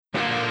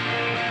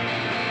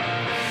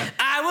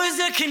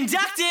a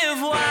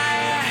conductive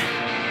wire,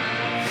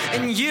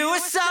 and you were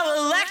so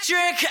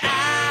electric.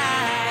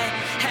 I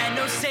had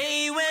no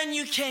say when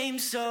you came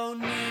so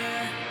near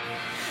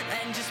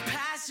and just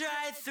passed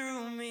right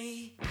through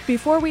me.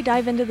 Before we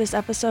dive into this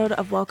episode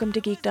of Welcome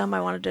to Geekdom,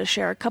 I wanted to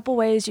share a couple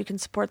ways you can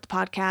support the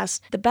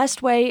podcast. The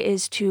best way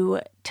is to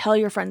tell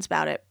your friends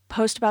about it.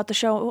 Post about the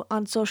show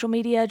on social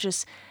media.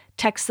 Just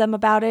text them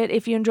about it.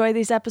 If you enjoy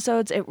these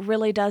episodes, it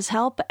really does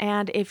help.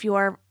 And if you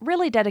are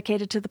really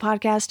dedicated to the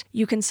podcast,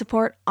 you can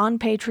support on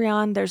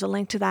Patreon. There's a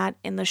link to that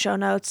in the show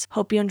notes.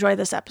 Hope you enjoy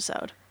this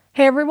episode.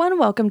 Hey everyone,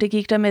 Welcome to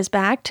Geekdom is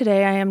back.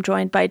 Today I am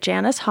joined by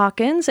Janice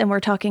Hawkins, and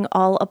we're talking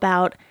all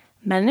about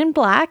Men in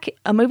Black,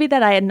 a movie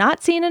that I had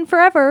not seen in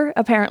forever,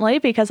 apparently,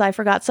 because I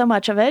forgot so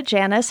much of it.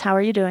 Janice, how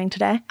are you doing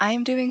today?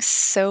 I'm doing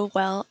so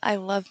well. I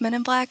love Men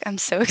in Black. I'm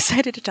so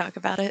excited to talk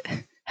about it.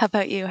 How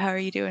about you? How are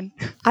you doing?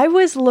 I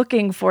was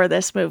looking for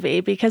this movie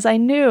because I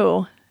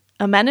knew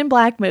a Men in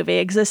Black movie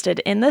existed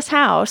in this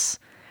house,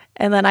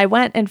 and then I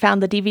went and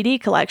found the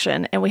DVD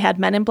collection, and we had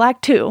Men in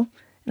Black 2,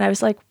 and I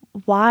was like,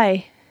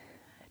 why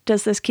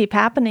does this keep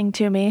happening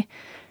to me?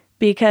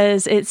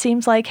 Because it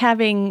seems like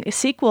having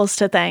sequels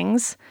to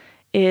things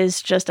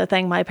is just a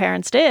thing my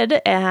parents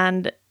did,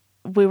 and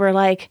we were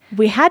like,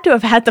 we had to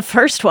have had the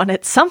first one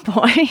at some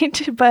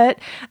point, but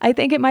I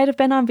think it might have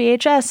been on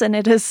VHS, and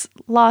it is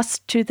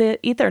lost to the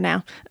ether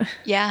now.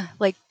 Yeah,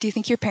 do you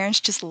think your parents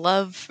just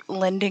love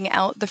lending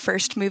out the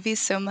first movie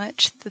so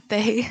much that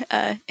they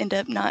end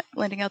up not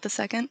lending out the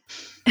second?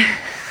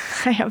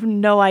 I have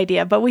no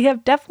idea, but we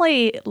have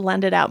definitely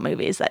lended out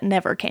movies that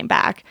never came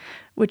back,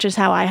 which is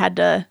how I had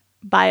to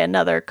buy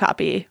another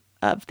copy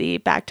of the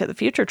Back to the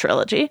Future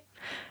trilogy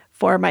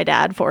for my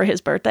dad for his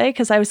birthday,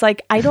 because I was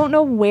like, I don't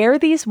know where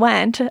these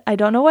went. I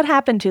don't know what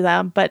happened to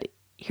them, but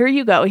here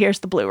you go. Here's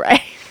the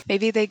Blu-ray.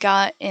 Maybe they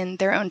got in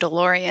their own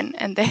DeLorean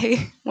and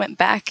they went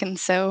back, and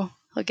so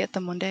I'll get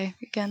them one day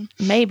again.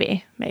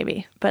 Maybe.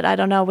 But I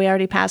don't know. We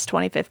already passed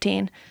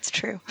 2015. It's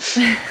true.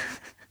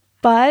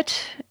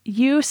 But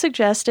you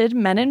suggested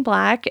Men in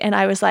Black, and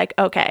I was like,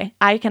 okay,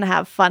 I can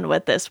have fun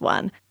with this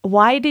one.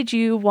 Why did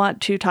you want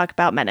to talk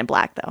about Men in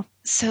Black, though?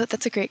 So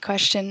that's a great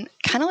question.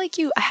 Kind of like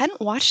you, I hadn't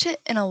watched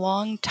it in a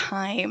long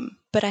time,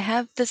 but I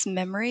have this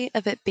memory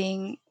of it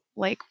being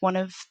like one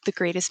of the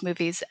greatest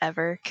movies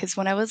ever. Because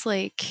when I was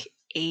like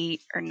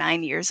 8 or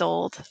 9 years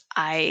old,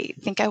 I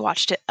think I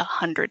watched it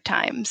 100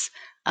 times.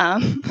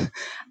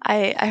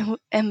 I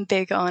am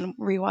big on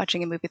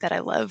rewatching a movie that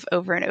I love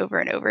over and over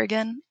and over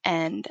again.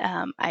 And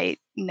I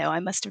know I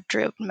must have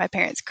driven my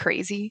parents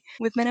crazy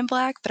with Men in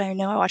Black, but I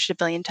know I watched it a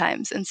billion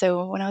times. And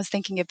so when I was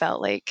thinking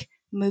about like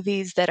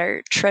movies that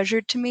are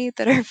treasured to me,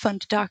 that are fun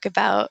to talk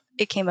about,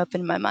 it came up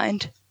in my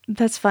mind.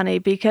 That's funny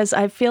because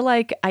I feel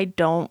like I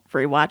don't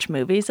rewatch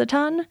movies a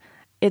ton.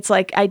 It's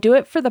like I do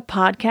it for the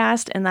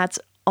podcast, and that's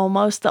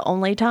almost the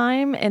only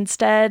time.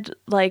 Instead,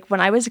 like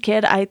when I was a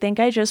kid, I think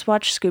I just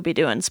watched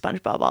Scooby-Doo and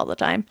SpongeBob all the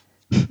time,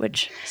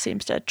 which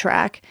seems to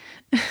track.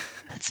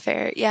 That's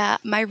fair. Yeah,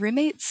 my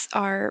roommates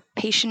are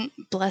patient,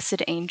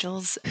 blessed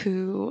angels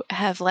who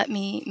have let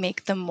me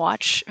make them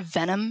watch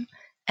Venom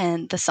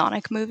and the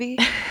Sonic movie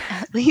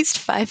at least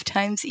 5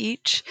 times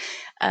each.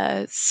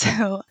 That's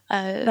a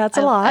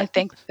lot. I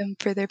thank them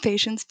for their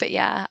patience. But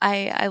yeah,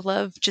 I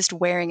love just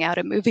wearing out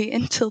a movie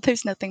until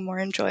there's nothing more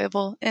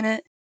enjoyable in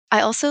it.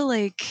 I also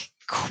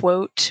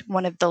quote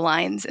one of the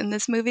lines in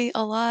this movie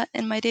a lot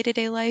in my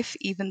day-to-day life,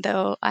 even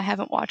though I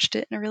haven't watched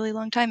it in a really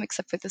long time,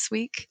 except for this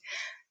week.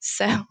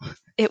 So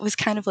it was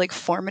kind of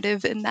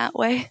formative in that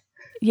way.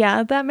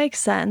 Yeah, that makes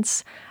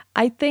sense.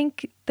 I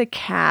think the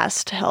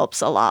cast helps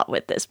a lot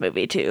with this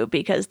movie too,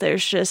 because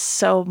there's just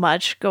so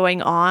much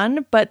going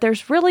on, but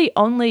there's really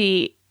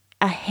only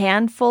a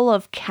handful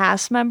of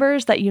cast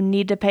members that you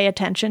need to pay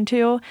attention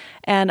to.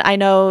 And I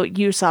know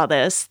you saw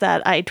this,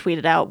 that I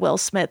tweeted out Will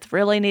Smith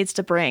really needs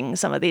to bring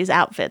some of these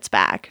outfits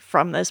back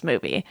from this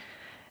movie,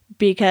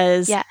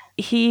 because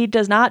he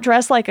does not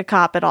dress like a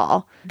cop at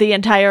all. The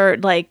entire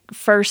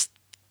first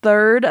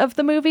third of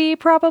the movie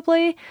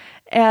probably.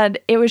 And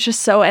it was just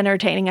so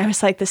entertaining. I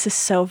was like, this is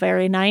so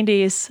very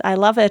 90s. I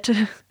love it.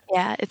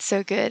 Yeah, it's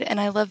so good.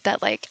 And I love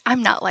that,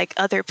 I'm not like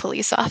other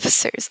police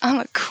officers. I'm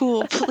a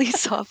cool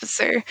police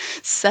officer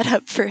set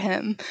up for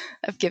him,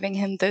 of giving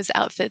him those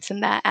outfits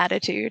and that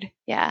attitude.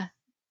 Yeah.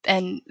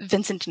 And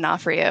Vincent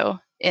D'Onofrio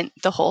in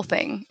the whole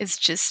thing is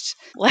just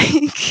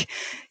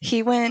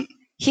he went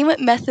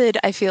method,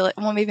 I feel like.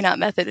 Well, maybe not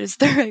method is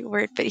the right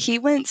word, but he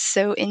went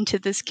so into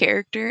this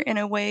character in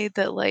a way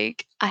that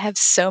I have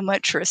so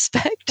much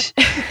respect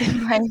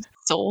in my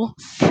soul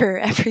for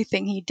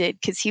everything he did,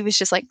 because he was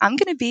just I'm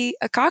going to be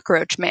a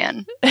cockroach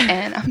man,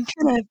 and I'm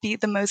going to be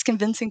the most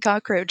convincing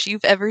cockroach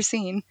you've ever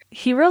seen.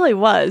 He really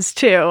was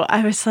too.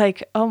 I was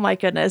like, oh my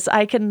goodness,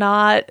 I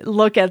cannot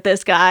look at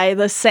this guy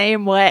the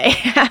same way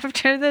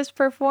after this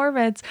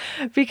performance,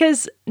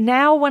 because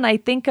now when I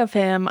think of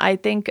him, I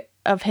think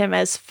of him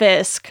as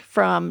Fisk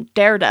from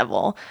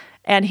Daredevil,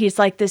 and he's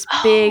like this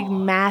big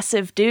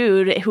massive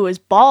dude who is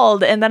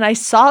bald, and then I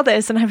saw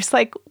this and I was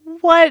like,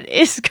 what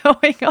is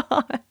going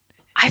on?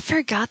 I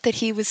forgot that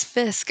he was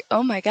Fisk.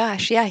 Oh my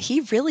gosh. Yeah,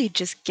 he really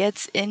just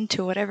gets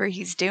into whatever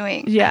he's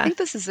doing. I Yeah. think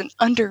this is an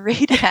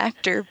underrated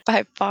actor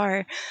by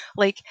far.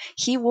 Like,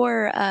 he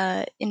wore,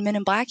 in Men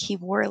in Black, he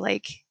wore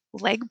like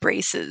leg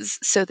braces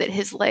so that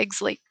his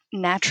legs like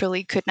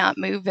naturally could not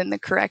move in the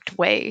correct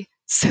way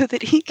so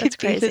that he could That's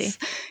be crazy. this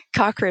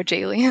cockroach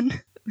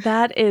alien.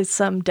 That is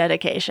some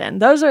dedication.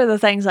 Those are the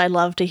things I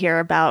love to hear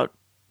about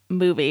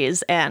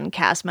movies and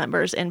cast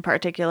members in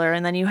particular.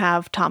 And then you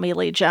have Tommy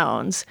Lee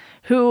Jones,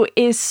 who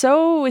is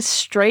so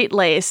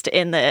straight-laced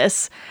in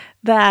this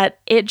that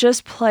it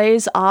just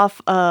plays off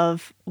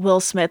of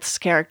Will Smith's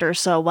character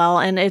so well.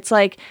 And it's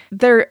like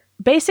they're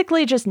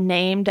basically just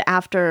named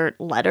after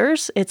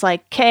letters. It's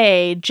like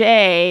K,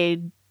 J,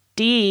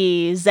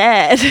 D, Z.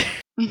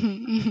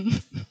 I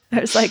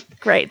was like,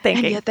 great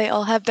thinking. And yet they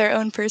all have their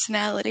own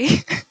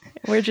personality.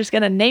 We're just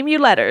going to name you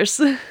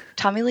letters.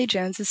 Tommy Lee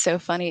Jones is so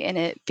funny in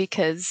it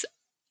because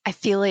I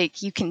feel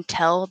like you can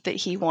tell that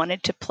he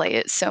wanted to play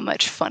it so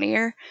much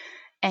funnier,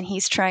 and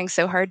he's trying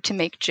so hard to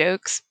make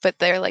jokes, but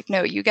they're like,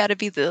 no, you got to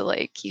be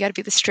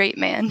the straight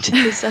man to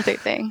this other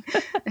thing.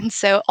 And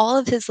so all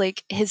of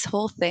his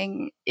whole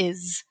thing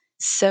is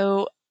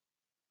so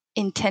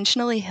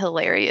intentionally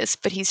hilarious,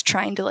 but he's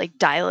trying to like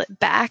dial it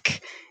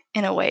back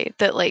in a way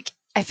that like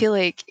I feel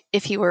like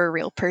if he were a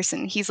real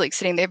person, he's like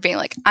sitting there being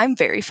like, I'm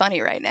very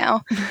funny right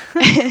now.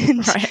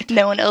 And Right.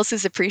 no one else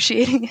is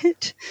appreciating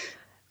it.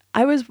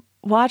 I was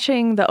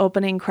watching the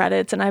opening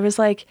credits and I was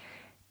like,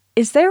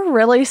 is there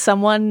really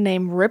someone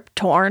named Rip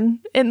Torn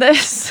in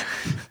this?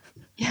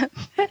 Yeah.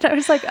 And I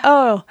was like,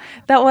 oh,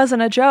 that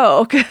wasn't a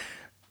joke.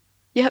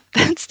 Yep,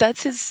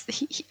 that's his,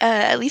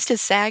 at least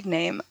his SAG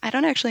name. I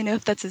don't actually know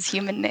if that's his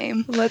human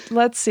name.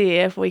 Let's see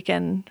if we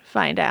can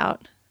find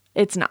out.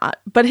 It's not.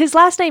 But his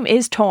last name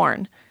is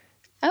Torn.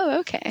 Oh,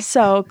 okay.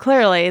 So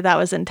clearly that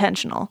was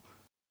intentional.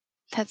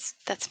 That's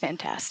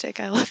fantastic.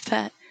 I love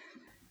that.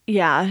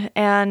 Yeah,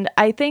 and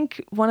I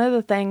think one of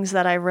the things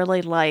that I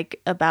really like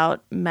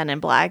about Men in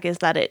Black is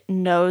that it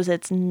knows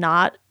it's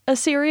not a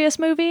serious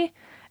movie.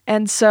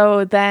 And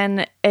so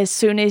then as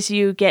soon as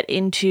you get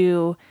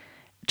into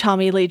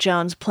Tommy Lee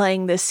Jones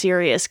playing this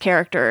serious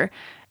character,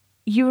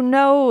 you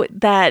know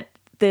that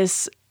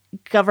this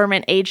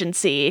government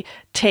agency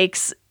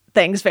takes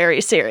things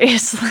very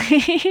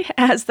seriously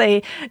as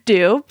they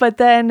do, but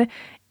then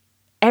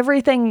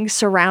everything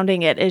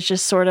surrounding it is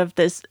just sort of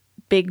this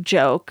big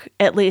joke,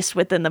 at least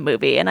within the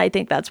movie. And I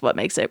think that's what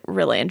makes it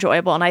really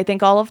enjoyable. And I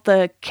think all of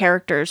the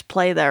characters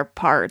play their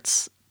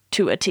parts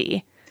to a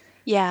T.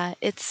 Yeah,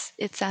 it's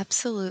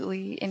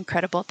absolutely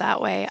incredible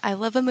that way. I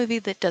love a movie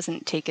that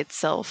doesn't take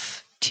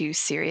itself too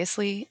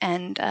seriously.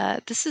 And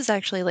this is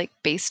actually like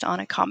based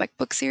on a comic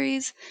book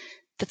series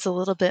that's a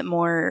little bit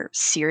more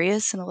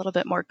serious and a little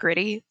bit more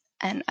gritty.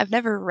 And I've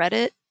never read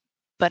it,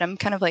 but I'm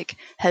kind of like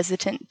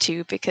hesitant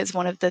too, because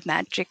one of the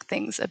magic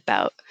things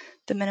about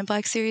the Men in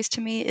Black series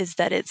to me is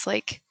that it's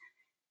like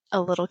a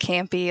little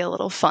campy, a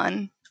little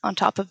fun on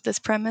top of this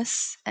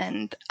premise.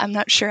 And I'm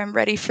not sure I'm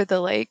ready for the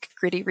like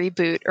gritty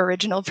reboot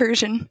original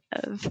version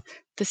of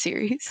the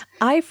series.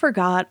 I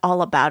forgot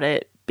all about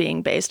it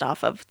being based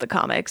off of the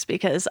comics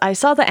because I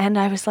saw the end.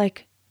 I was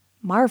like,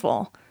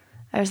 Marvel.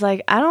 I was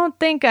like, I don't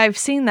think I've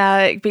seen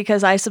that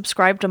because I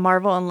subscribe to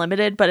Marvel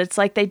Unlimited, but it's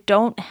like they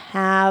don't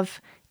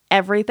have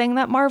everything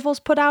that Marvel's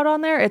put out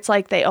on there. It's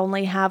like they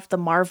only have the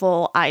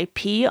Marvel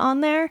IP on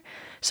there.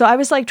 So I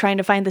was like trying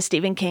to find the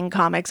Stephen King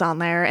comics on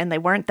there and they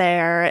weren't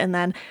there. And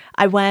then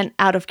I went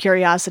out of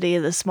curiosity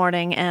this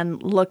morning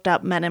and looked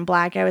up Men in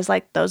Black. I was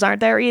like, those aren't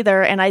there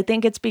either. And I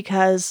think it's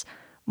because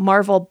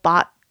Marvel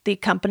bought the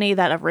company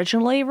that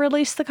originally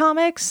released the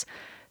comics.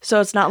 So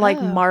it's not like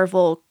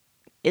Marvel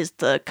is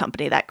the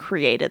company that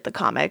created the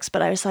comics.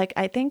 But I was like,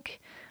 I think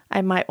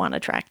I might want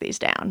to track these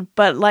down.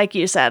 But like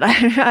you said,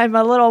 I'm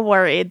a little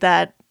worried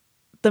that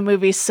the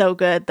movie's so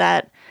good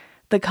that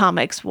the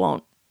comics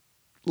won't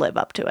live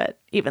up to it,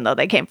 even though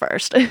they came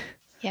first.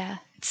 Yeah,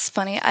 it's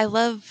funny. I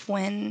love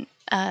when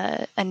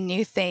a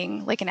new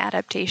thing, like an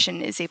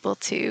adaptation, is able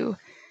to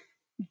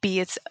be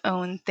its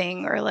own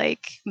thing or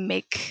like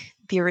make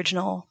the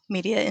original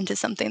media into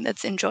something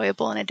that's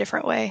enjoyable in a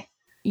different way.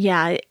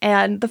 Yeah,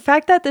 and the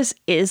fact that this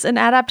is an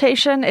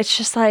adaptation, it's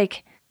just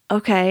like,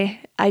 okay,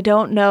 I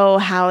don't know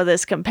how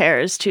this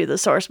compares to the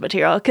source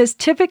material, because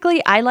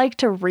typically I like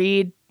to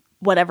read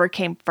whatever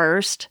came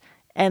first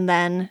and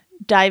then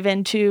dive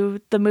into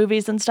the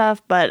movies and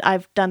stuff, but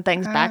I've done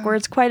things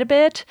backwards quite a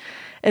bit,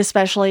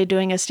 especially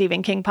doing a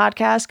Stephen King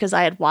podcast, because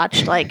I had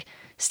watched like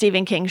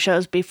Stephen King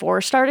shows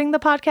before starting the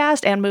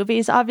podcast and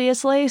movies,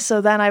 obviously.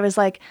 So then I was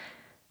like,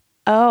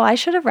 oh, I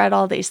should have read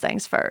all these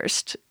things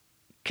first.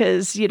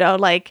 Because, you know,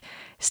 like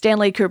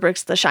Stanley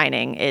Kubrick's The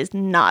Shining is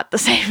not the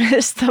same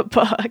as the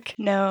book.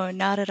 No,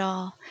 not at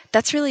all.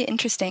 That's really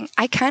interesting.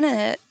 I kind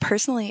of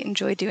personally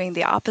enjoy doing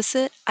the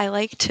opposite. I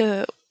like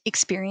to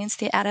experience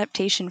the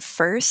adaptation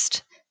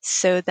first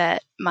so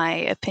that my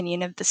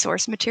opinion of the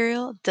source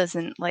material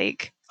doesn't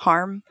like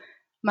harm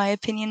my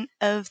opinion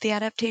of the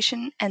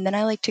adaptation. And then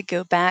I like to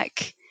go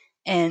back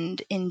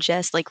and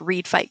ingest, like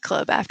read Fight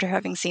Club after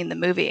having seen the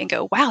movie and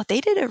go, wow,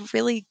 they did a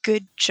really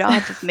good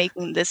job of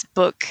making this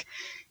book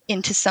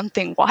into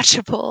something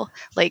watchable,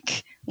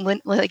 like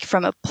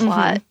from a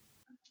plot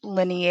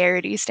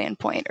linearity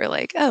standpoint, or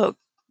like, oh,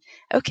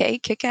 okay,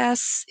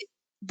 Kick-Ass,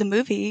 the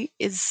movie,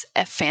 is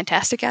a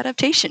fantastic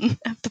adaptation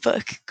of the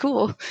book.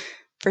 Cool.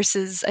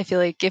 Versus, I feel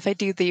like if I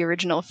do the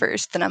original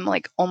first, then I'm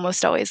like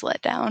almost always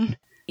let down.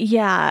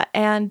 Yeah,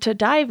 and to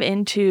dive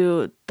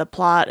into the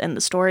plot and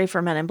the story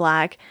for Men in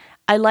Black,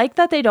 I like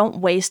that they don't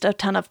waste a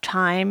ton of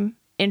time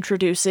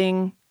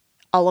introducing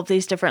all of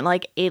these different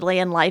like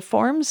alien life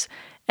forms.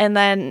 And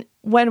then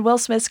when Will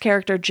Smith's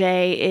character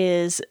Jay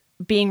is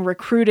being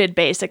recruited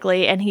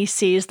basically and he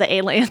sees the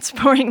aliens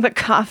pouring the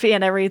coffee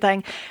and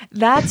everything,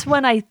 that's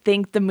when I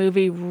think the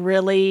movie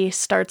really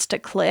starts to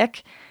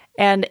click,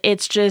 and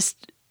it's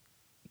just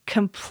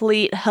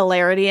complete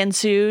hilarity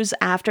ensues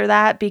after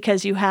that,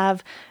 because you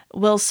have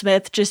Will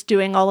Smith just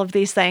doing all of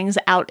these things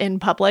out in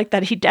public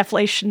that he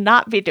definitely should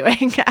not be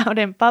doing out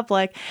in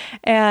public.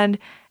 And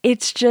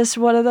it's just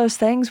one of those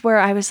things where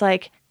I was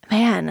like,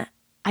 man,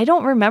 I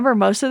don't remember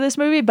most of this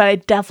movie, but I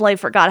definitely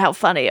forgot how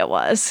funny it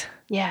was.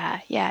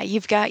 Yeah.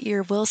 You've got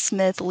your Will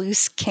Smith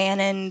loose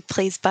cannon,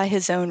 plays by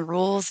his own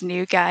rules,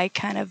 new guy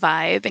kind of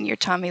vibe, and your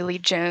Tommy Lee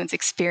Jones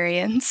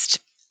experienced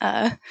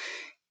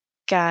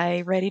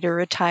guy ready to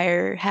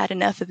retire, had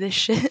enough of this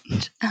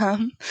shit.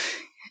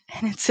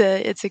 And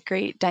it's a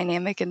great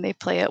dynamic, and they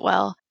play it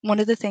well. One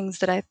of the things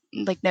that I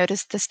like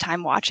noticed this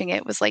time watching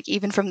it was like,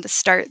 even from the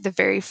start, the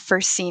very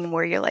first scene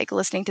where you're like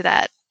listening to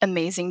that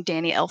amazing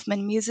Danny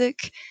Elfman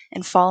music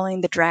and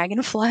following the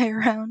dragonfly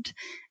around,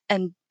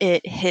 and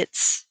it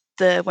hits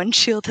the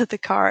windshield of the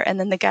car, and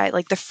then the guy,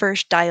 like the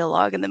first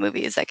dialogue in the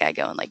movie is that guy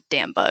going like,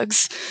 damn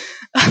bugs.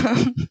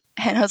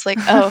 And I was like,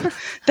 oh,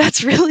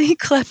 that's really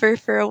clever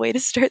for a way to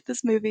start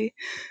this movie,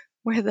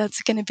 where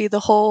that's going to be the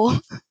whole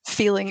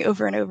feeling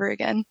over and over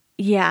again.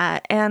 Yeah,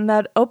 and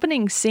that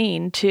opening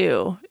scene,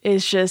 too,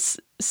 is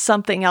just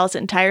something else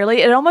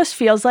entirely. It almost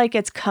feels like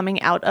it's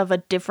coming out of a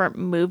different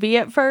movie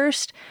at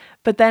first,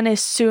 but then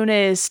as soon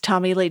as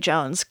Tommy Lee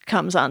Jones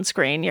comes on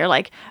screen, you're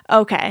like,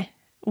 okay,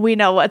 we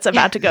know what's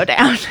about to go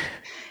down.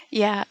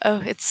 Yeah,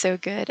 oh, it's so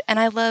good. And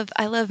I love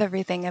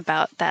everything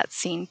about that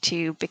scene,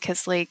 too,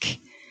 because, like,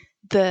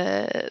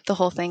 the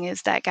whole thing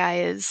is that guy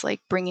is,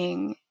 like,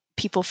 bringing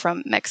people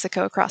from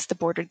Mexico across the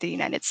border to the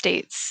United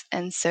States,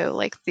 and so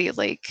like the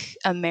like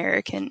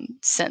American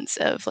sense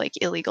of like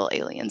illegal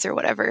aliens or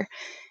whatever,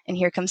 and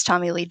here comes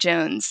Tommy Lee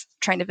Jones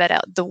trying to vet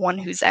out the one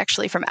who's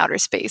actually from outer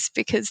space,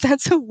 because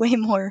that's a way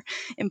more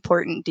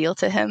important deal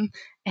to him,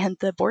 and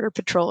the border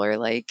patrol are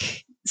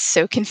like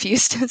so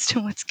confused as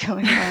to what's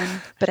going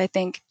on. But I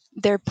think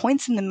there are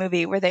points in the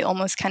movie where they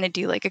almost kind of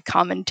do like a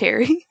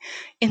commentary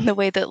in the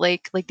way that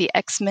like the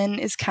X-Men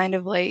is kind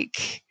of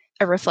like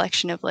a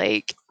reflection of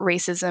like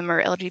racism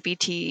or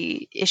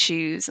LGBT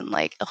issues and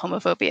like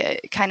homophobia.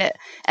 Kind of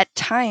at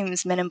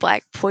times Men in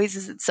Black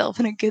poises itself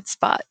in a good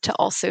spot to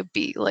also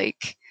be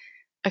like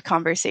a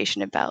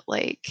conversation about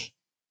like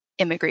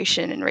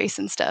immigration and race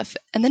and stuff.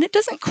 And then it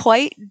doesn't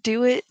quite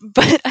do it,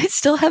 but I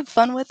still have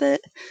fun with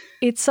it.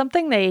 It's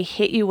something they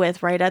hit you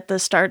with right at the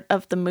start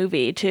of the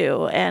movie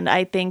too, and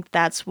I think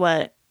that's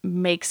what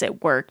makes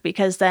it work,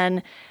 because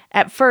then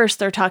at first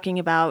they're talking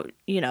about,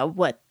 you know,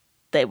 what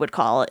they would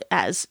call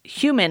as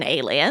human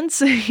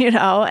aliens, you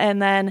know, and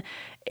then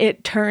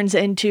it turns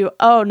into,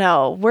 oh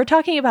no, we're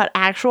talking about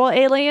actual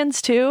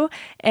aliens too.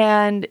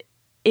 And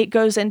it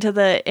goes into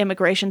the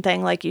immigration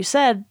thing, like you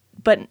said,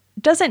 but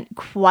doesn't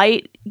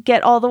quite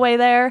get all the way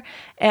there.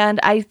 And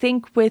I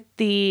think with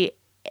the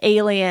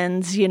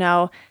aliens, you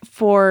know,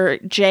 for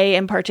Jay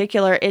in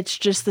particular, it's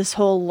just this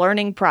whole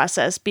learning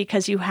process,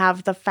 because you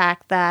have the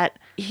fact that,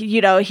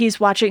 you know,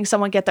 he's watching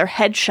someone get their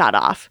head shot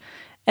off.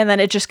 And then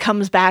it just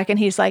comes back and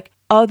he's like,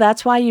 oh,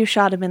 that's why you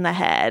shot him in the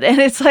head. And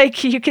it's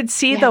like, you could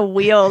see the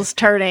wheels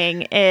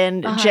turning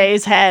in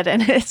Jay's head.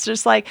 And it's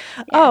just like,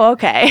 oh,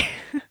 okay.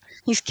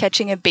 He's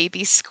catching a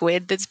baby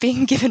squid that's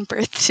being given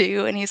birth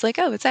to. And he's like,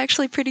 oh, it's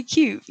actually pretty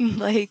cute. And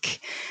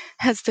like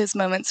has those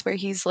moments where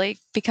he's like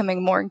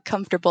becoming more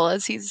uncomfortable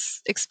as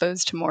he's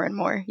exposed to more and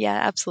more. Yeah,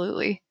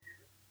 absolutely.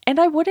 And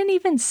I wouldn't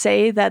even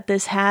say that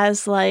this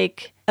has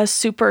like a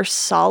super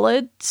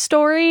solid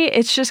story.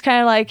 It's just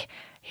kind of like,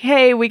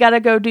 hey, we got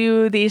to go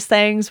do these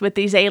things with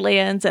these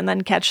aliens and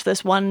then catch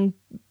this one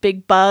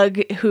big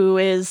bug who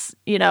is,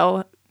 you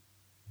know,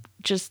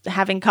 just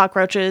having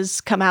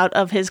cockroaches come out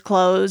of his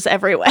clothes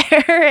everywhere.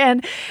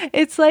 And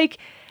it's like,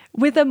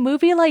 with a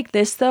movie like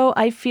this, though,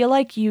 I feel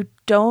like you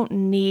don't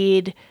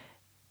need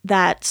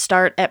that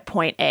start at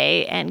point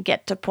A and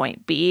get to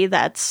point B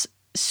that's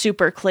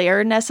super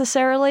clear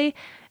necessarily.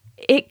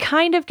 It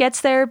kind of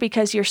gets there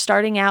because you're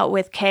starting out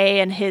with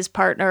Kay and his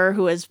partner,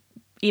 who is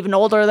even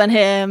older than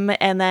him,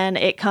 and then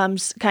it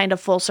comes kind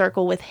of full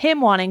circle with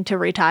him wanting to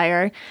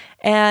retire,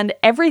 and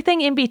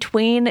everything in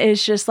between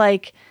is just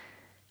like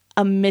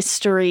a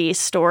mystery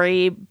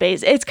story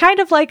base. It's kind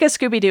of like a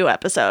Scooby-Doo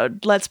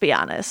episode, let's be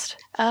honest.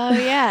 Oh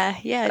yeah,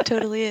 it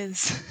totally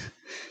is.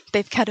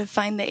 They've got to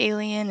find the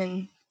alien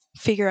and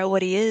figure out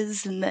what he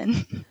is, and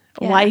then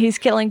why he's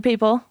killing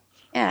people.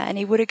 Yeah, and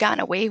he would have gotten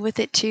away with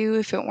it too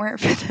if it weren't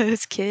for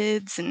those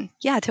kids. And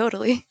yeah,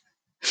 totally.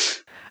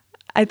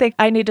 I think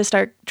I need to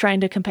start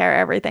trying to compare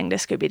everything to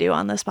Scooby-Doo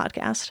on this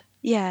podcast.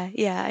 Yeah,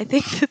 I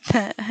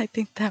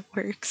think that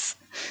works.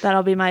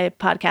 That'll be my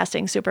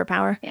podcasting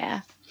superpower.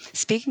 Yeah.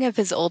 Speaking of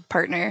his old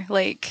partner,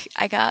 like,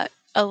 I got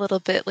a little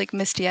bit like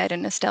misty-eyed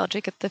and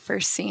nostalgic at the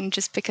first scene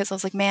just because I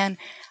was like, man,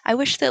 I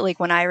wish that like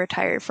when I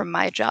retire from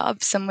my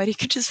job, somebody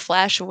could just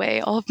flash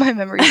away all of my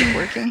memories of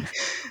working.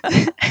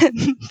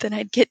 And then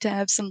I'd get to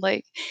have some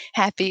like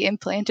happy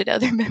implanted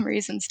other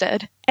memories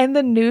instead. And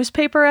the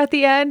newspaper at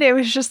the end, it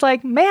was just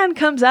like, man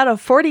comes out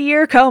of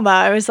 40-year coma.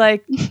 I was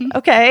like,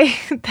 okay,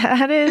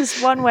 that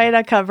is one way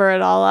to cover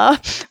it all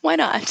up. Why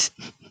not?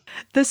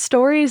 The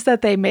stories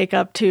that they make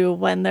up to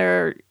when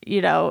they're,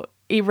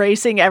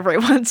 erasing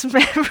everyone's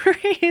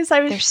memories.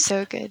 They're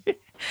so good.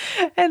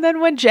 And then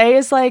when Jay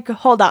is like,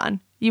 hold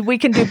on, we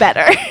can do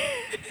better.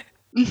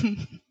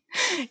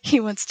 He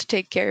wants to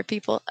take care of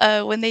people.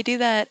 When they do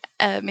that,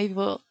 maybe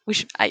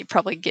I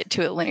probably get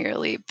to it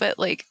linearly, but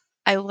like,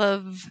 I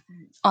love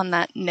on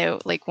that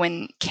note, like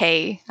when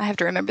Kay, I have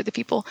to remember the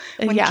people.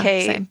 When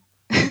Kay, same.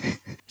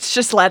 It's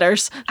just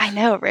letters. I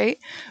know, right?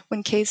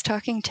 When Kay's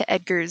talking to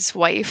Edgar's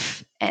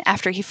wife, and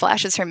after he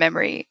flashes her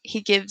memory,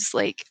 he gives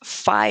like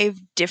 5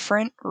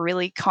 different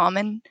really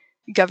common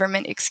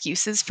government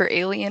excuses for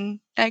alien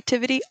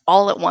activity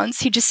all at once.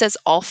 He just says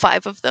all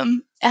 5 of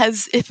them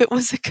as if it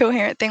was a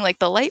coherent thing, like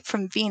the light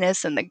from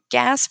Venus and the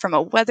gas from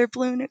a weather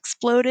balloon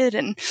exploded,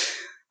 and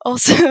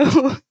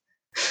also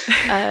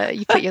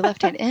you put your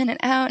left hand in and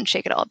out and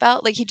shake it all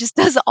about. Like, he just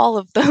does all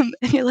of them,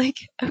 and you're like,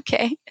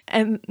 okay.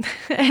 And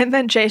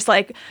then Jay's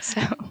like,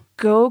 so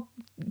go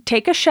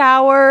take a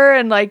shower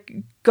and like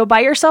go buy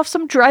yourself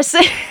some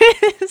dresses.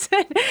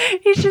 And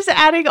he's just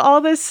adding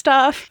all this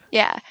stuff.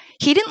 Yeah,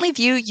 he didn't leave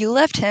you, you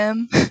left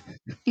him.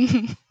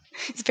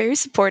 He's very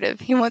supportive.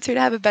 He wants her to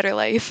have a better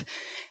life.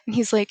 And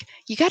he's like,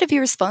 you got to be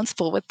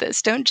responsible with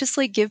this. Don't just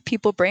like give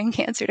people brain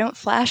cancer. Don't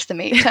flash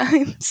them 8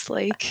 times.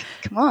 Like,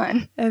 come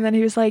on. And then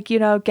he was like,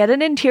 get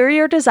an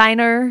interior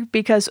designer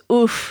because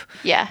oof.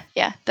 Yeah,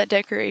 that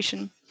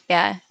decoration.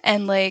 Yeah,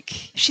 and like,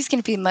 she's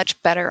going to be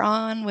much better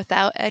on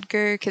without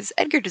Edgar, because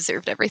Edgar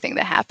deserved everything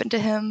that happened to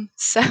him.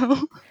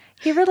 So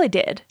he really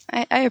did.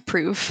 I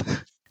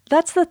approve.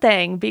 That's the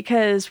thing,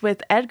 because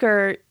with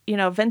Edgar,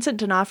 Vincent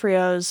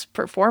D'Onofrio's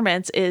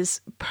performance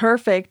is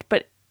perfect,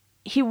 but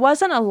he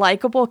wasn't a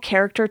likable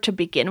character to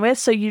begin with,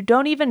 so you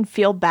don't even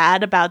feel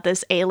bad about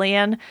this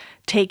alien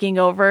taking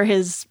over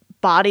his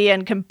body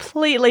and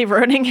completely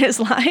ruining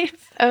his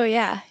life. Oh,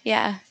 yeah.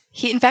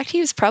 In fact, he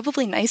was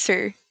probably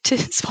nicer to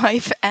his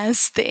wife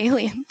as the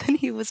alien than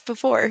he was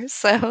before.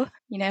 So,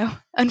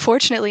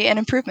 unfortunately, an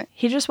improvement.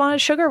 He just wanted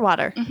sugar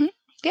water. Mm-hmm.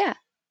 Yeah,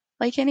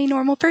 like any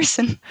normal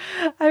person.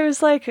 I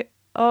was like,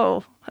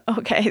 oh,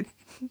 okay,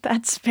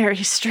 that's very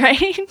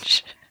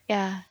strange.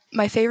 Yeah.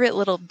 My favorite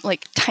little,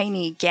 like,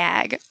 tiny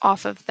gag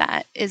off of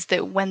that is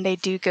that when they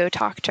do go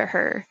talk to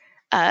her,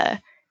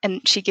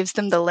 and she gives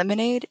them the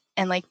lemonade,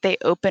 and like they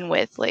open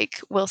with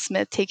like Will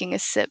Smith taking a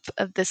sip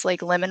of this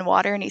like lemon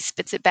water and he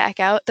spits it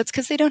back out. That's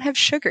because they don't have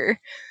sugar,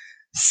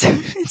 so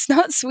it's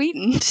not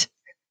sweetened.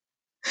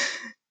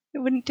 It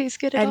wouldn't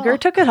taste good at all. Edgar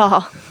took it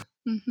all.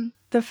 Mm-hmm.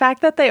 The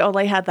fact that they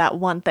only had that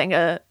one thing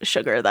of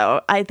sugar,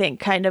 though, I think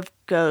kind of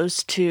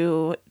goes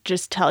to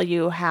just tell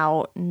you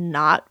how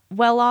not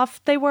well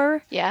off they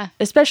were. Yeah.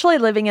 Especially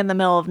living in the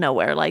middle of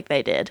nowhere like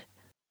they did.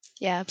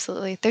 Yeah,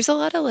 absolutely. There's a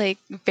lot of like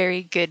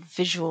very good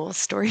visual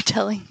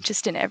storytelling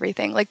just in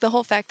everything. Like the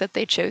whole fact that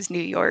they chose New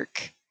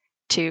York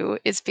too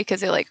is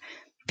because they're like,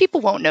 people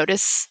won't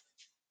notice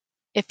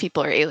if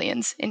people are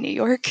aliens in New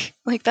York.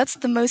 Like that's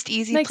the most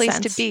easy Makes place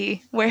sense. to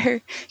be,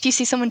 where if you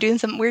see someone doing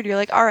something weird, you're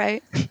like, all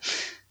right.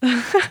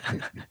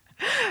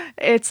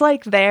 It's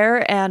like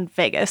there and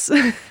Vegas.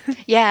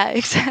 Yeah,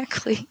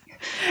 exactly.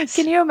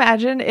 Can you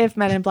imagine if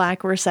Men in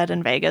Black were set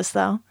in Vegas,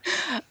 though?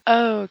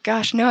 Oh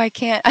gosh, no, I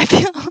can't. I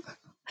feel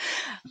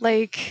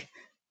like,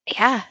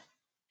 yeah,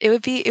 it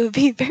would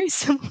be very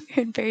similar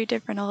and very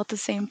different all at the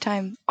same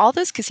time. All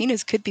those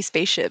casinos could be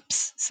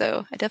spaceships,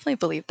 so I definitely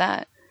believe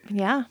that.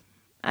 Yeah.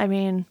 I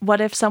mean,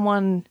 what if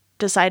someone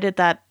decided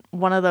that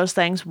one of those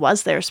things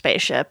was their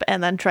spaceship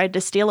and then tried to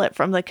steal it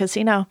from the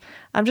casino?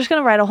 I'm just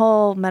going to write a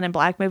whole Men in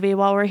Black movie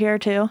while we're here,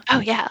 too. Oh,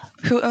 yeah.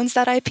 Who owns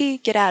that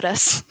IP? Get at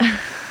us.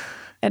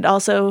 And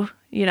also,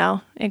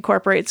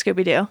 incorporate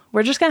Scooby-Doo.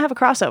 We're just going to have a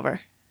crossover.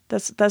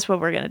 That's what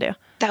we're going to do.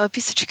 That would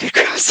be such a good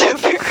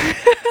crossover.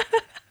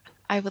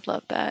 I would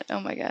love that.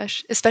 Oh my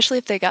gosh. Especially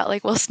if they got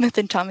like Will Smith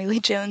and Tommy Lee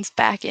Jones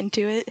back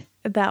into it.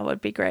 That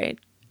would be great.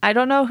 I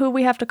don't know who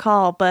we have to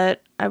call,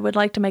 but I would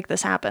like to make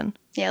this happen.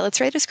 Yeah, let's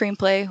write a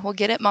screenplay. We'll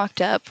get it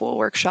mocked up. We'll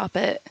workshop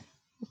it.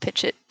 We'll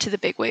pitch it to the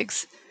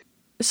bigwigs.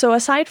 So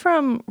aside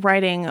from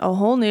writing a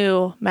whole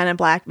new Men in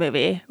Black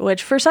movie,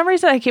 which for some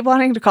reason I keep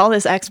wanting to call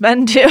this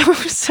X-Men too,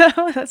 so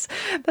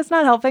that's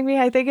not helping me.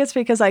 I think it's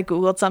because I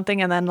Googled something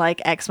and then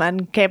like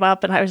X-Men came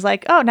up and I was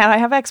like, oh, now I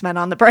have X-Men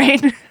on the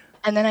brain.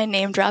 And then I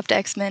name dropped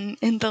X-Men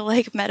in the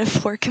like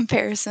metaphor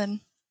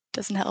comparison.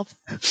 Doesn't help.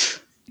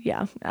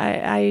 Yeah,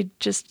 I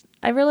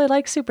really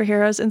like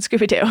superheroes and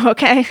Scooby-Doo,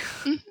 okay?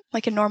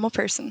 Like a normal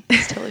person.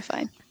 It's totally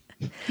fine.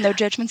 No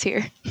judgments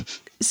here.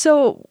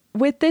 So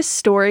with this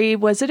story,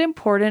 was it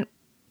important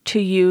to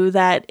you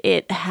that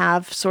it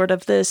have sort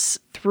of this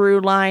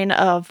through line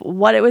of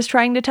what it was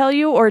trying to tell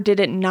you, or did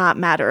it not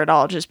matter at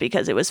all just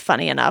because it was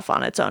funny enough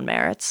on its own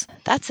merits?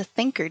 That's a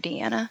thinker,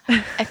 Deanna.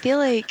 I feel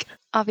like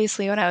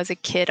obviously when I was a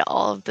kid,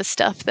 all of the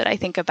stuff that I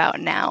think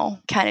about now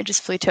kind of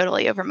just flew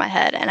totally over my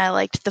head. And I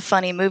liked the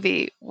funny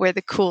movie where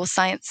the cool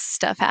science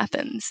stuff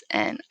happens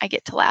and I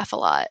get to laugh a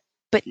lot.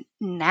 But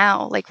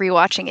now, like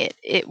rewatching it,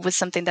 it was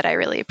something that I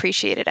really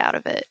appreciated out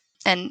of it.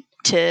 And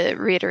to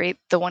reiterate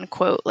the one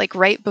quote, like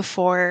right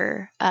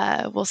before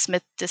Will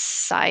Smith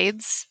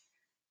decides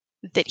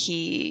that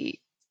he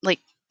like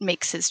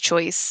makes his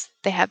choice,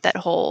 they have that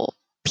whole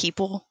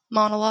people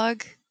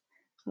monologue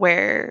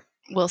where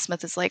Will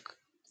Smith is like,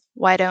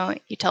 why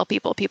don't you tell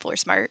people are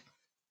smart?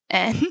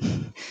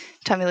 And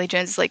Tommy Lee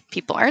Jones is like,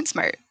 people aren't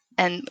smart.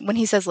 And when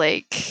he says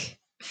like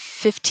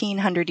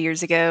 1,500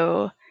 years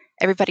ago,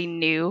 everybody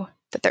knew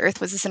that the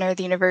Earth was the center of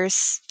the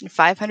universe. And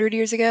 500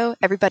 years ago,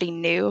 everybody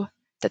knew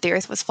that the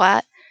Earth was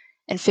flat.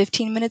 And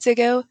 15 minutes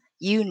ago,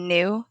 you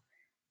knew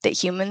that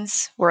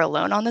humans were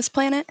alone on this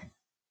planet.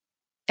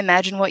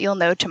 Imagine what you'll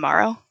know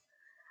tomorrow.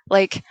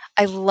 Like,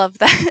 I love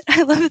that.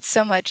 I love it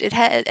so much. It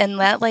had, and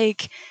that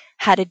like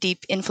had a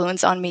deep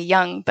influence on me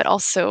young, but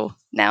also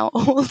now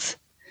old.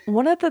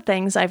 One of the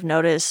things I've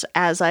noticed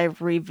as I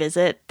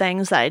revisit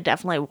things that I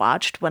definitely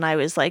watched when I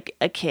was like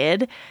a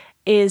kid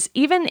is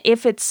even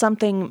if it's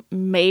something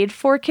made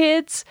for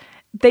kids,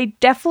 they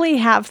definitely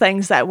have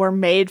things that were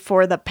made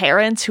for the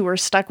parents who were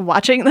stuck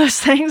watching those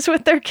things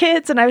with their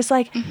kids. And I was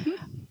like,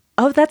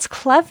 oh, that's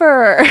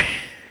clever.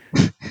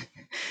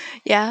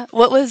 Yeah.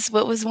 What was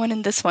one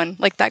in this one?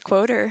 Like that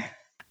quote or?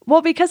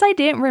 Well, because I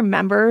didn't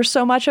remember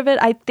so much of it,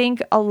 I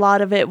think a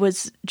lot of it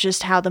was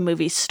just how the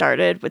movie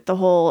started with the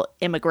whole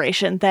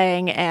immigration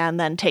thing and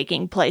then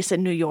taking place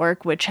in New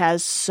York, which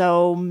has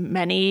so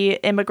many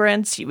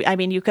immigrants. I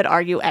mean, you could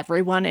argue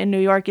everyone in New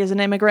York is an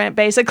immigrant,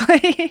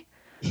 basically.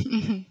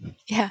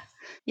 Yeah.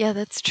 Yeah,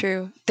 that's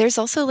true. There's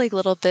also like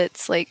little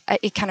bits, like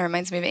it kind of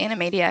reminds me of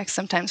Animaniacs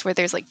sometimes where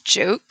there's like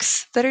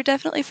jokes that are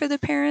definitely for the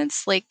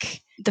parents.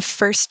 Like the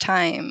first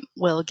time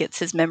Will gets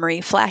his memory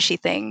flashy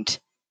thinged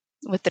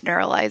with the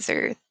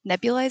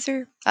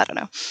nebulizer. I don't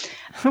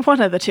know.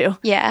 One of the two.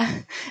 Yeah.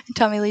 And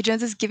Tommy Lee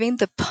Jones is giving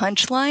the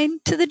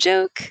punchline to the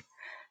joke.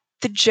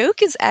 The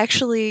joke is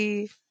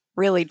actually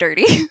really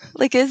dirty.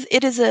 Like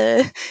it is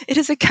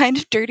a kind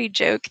of dirty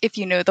joke if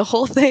you know the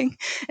whole thing.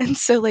 And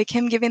so like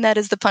him giving that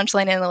as the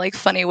punchline in a like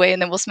funny way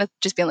and then Will Smith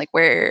just being like,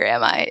 where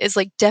am I? Is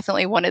like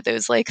definitely one of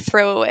those like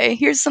throwaway,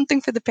 here's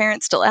something for the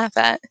parents to laugh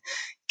at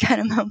kind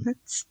of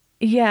moments.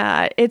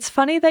 Yeah, it's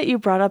funny that you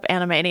brought up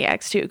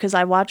Animaniacs too, because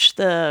I watched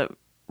the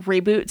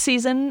reboot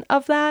season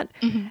of that.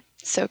 Mm-hmm.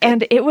 So good.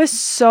 And it was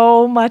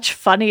so much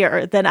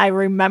funnier than I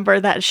remember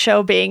that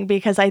show being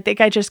because I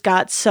think I just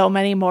got so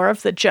many more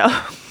of the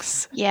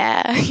jokes.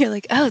 Yeah, you're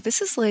like, oh,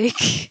 this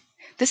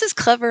is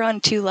clever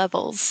on two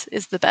levels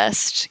is the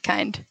best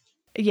kind.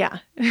 Yeah.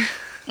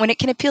 When it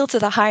can appeal to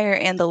the higher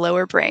and the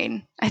lower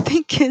brain, I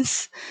think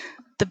is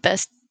the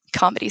best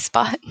comedy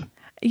spot.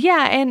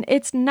 Yeah, and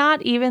it's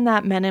not even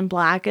that Men in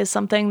Black is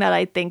something that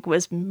I think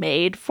was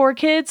made for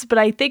kids, but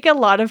I think a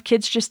lot of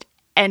kids just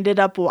ended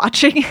up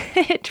watching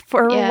it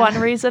for one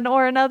reason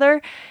or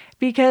another,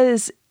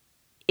 because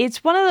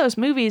it's one of those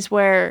movies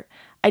where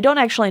I don't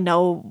actually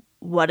know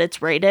what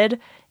it's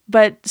rated,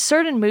 but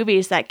certain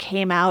movies that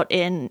came out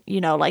in,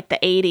 like the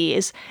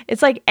 80s,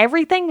 it's like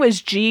everything was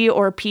G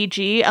or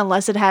PG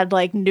unless it had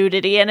like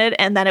nudity in it,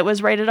 and then it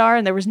was rated R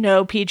and there was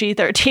no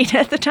PG-13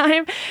 at the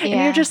time. Yeah.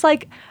 And you're just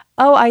like,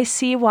 oh, I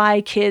see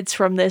why kids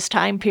from this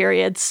time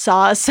period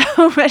saw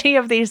so many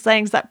of these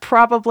things that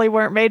probably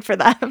weren't made for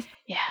them.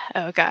 Yeah.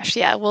 Oh, gosh.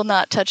 Yeah. We'll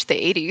not touch the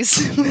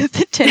 80s with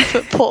the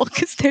 10-foot pole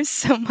because there's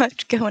so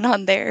much going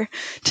on there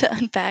to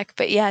unpack.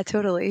 But yeah,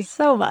 totally.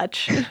 So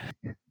much.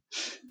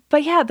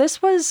 But yeah,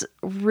 this was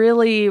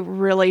really,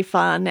 really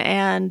fun.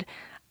 And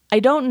I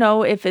don't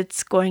know if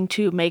it's going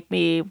to make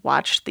me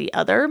watch the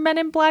other Men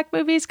in Black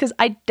movies because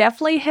I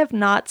definitely have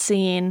not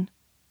seen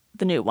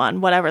the new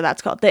one, whatever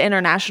that's called, the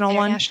international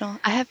one.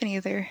 I haven't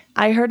either.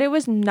 I heard it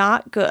was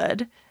not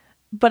good,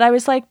 but I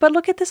was like, but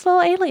look at this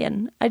little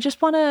alien. I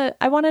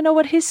want to know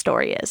what his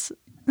story is.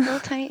 Little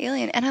tiny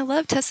alien. And I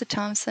love Tessa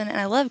Thompson and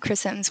I love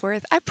Chris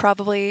Hemsworth.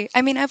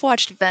 I've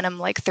watched Venom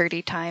like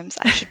 30 times.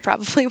 I should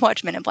probably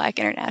watch Men in Black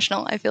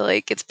International. I feel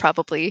like it's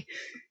probably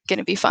going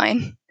to be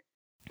fine.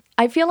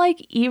 I feel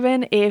like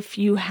even if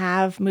you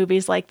have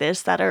movies like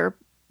this that are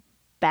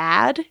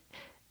bad,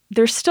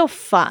 they're still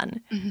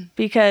fun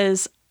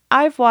because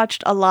I've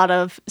watched a lot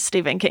of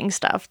Stephen King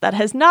stuff that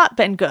has not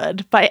been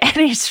good by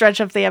any stretch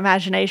of the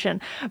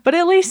imagination, but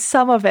at least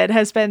some of it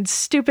has been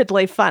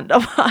stupidly fun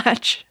to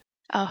watch.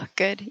 Oh,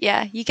 good.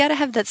 Yeah, you got to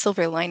have that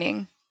silver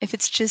lining. If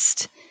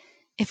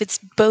it's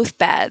both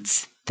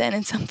bads, then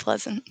it's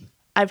unpleasant.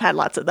 I've had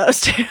lots of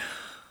those too.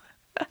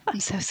 I'm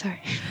so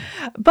sorry.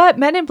 But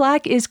Men in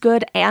Black is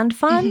good and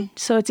fun,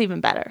 so it's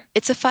even better.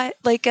 It's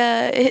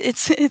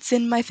it's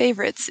in my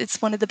favorites.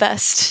 It's one of the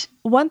best.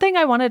 One thing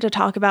I wanted to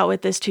talk about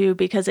with this too,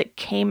 because it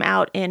came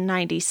out in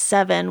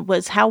 97,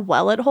 was how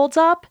well it holds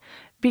up.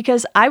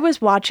 Because I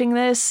was watching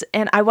this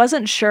and I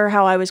wasn't sure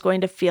how I was going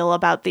to feel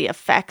about the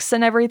effects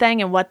and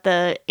everything and what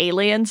the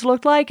aliens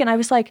looked like. And I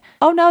was like,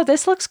 oh no,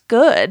 this looks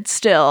good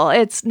still.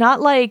 It's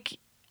not like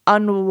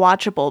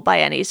unwatchable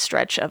by any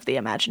stretch of the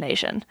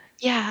imagination.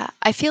 Yeah,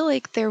 I feel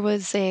like there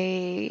was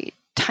a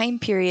time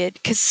period,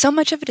 because so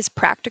much of it is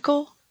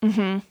practical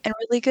and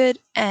really good.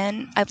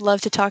 And I'd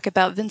love to talk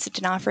about Vincent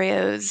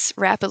D'Onofrio's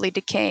rapidly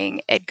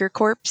decaying Edgar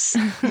corpse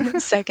in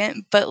a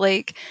second. But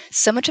like,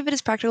 so much of it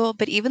is practical,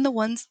 but even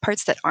the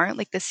parts that aren't,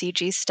 like the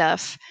CG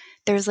stuff,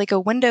 there's like a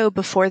window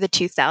before the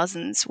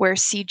 2000s where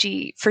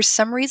CG, for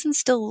some reason,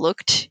 still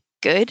looked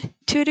good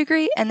to a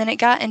degree. And then it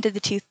got into the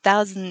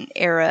 2000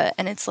 era,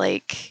 and it's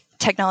like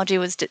technology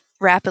was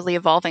rapidly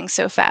evolving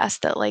so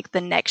fast that like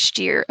the next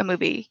year a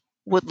movie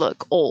would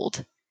look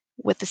old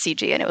with the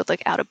CG and it would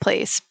look out of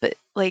place. But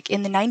like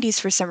in the 90s,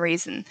 for some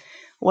reason,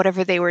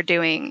 whatever they were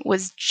doing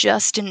was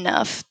just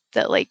enough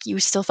that like you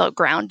still felt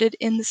grounded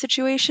in the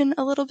situation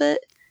a little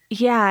bit.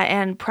 Yeah,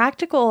 and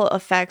practical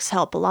effects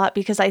help a lot,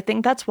 because I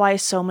think that's why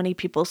so many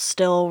people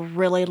still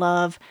really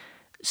love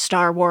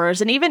Star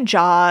Wars and even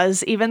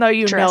Jaws, even though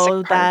you Jurassic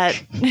know Park.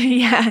 that,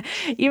 yeah,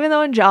 even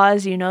though in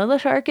Jaws, you know, the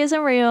shark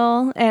isn't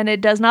real and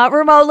it does not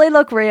remotely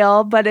look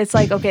real, but it's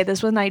like, okay,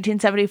 this was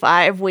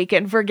 1975, we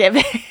can forgive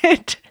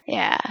it.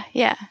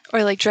 Yeah.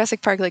 Or like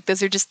Jurassic Park, like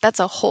that's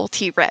a whole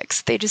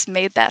T-Rex. They just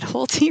made that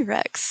whole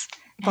T-Rex.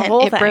 The And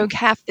whole it thing. broke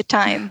half the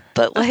time,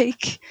 but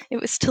like it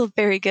was still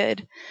very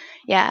good.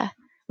 Yeah.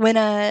 When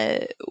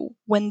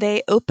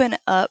they open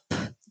up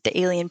the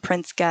alien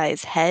prince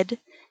guy's head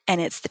and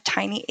it's the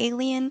tiny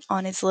alien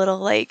on his little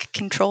like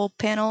control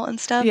panel and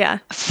stuff. Yeah.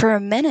 For a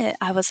minute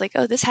I was like,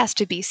 oh, this has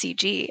to be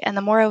CG. And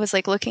the more I was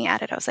like looking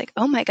at it, I was like,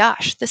 oh my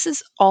gosh, this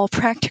is all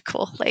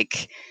practical.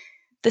 Like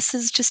this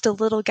is just a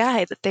little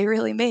guy that they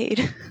really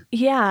made.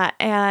 Yeah,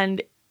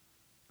 and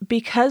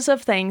because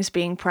of things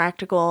being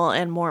practical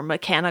and more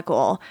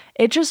mechanical,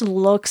 it just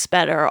looks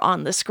better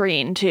on the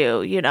screen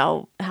too, you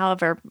know,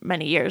 however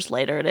many years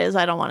later it is.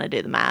 I don't want to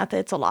do the math.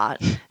 It's a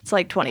lot. It's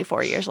like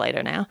 24 years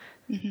later now.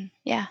 Mm-hmm.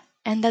 Yeah.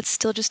 And that's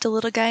still just a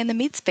little guy in the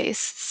meat space.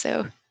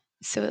 So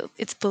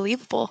it's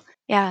believable.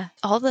 Yeah.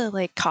 All the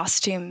like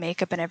costume,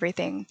 makeup and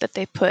everything that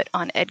they put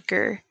on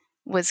Edgar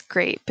was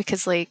great,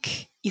 because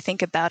like you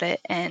think about it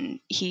and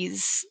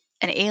he's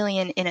an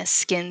alien in a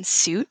skin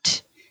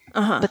suit,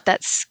 but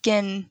that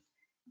skin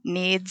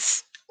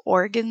needs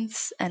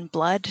organs and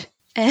blood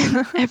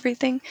and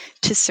everything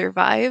to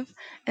survive.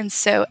 And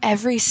so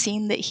every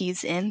scene that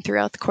he's in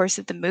throughout the course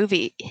of the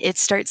movie, it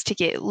starts to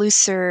get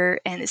looser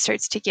and it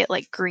starts to get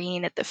like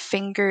green at the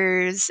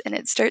fingers, and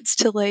it starts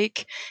to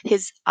like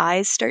his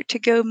eyes start to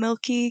go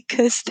milky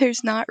because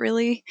there's not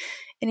really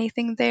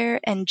anything there.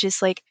 And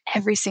just like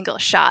every single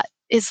shot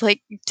is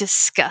like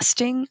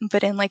disgusting,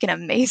 but in like an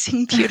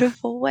amazing,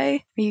 beautiful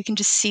way where you can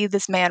just see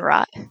this man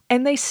rot.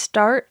 And they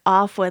start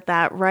off with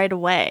that right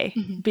away,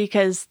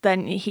 because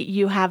then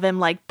you have him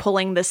like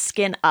pulling the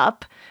skin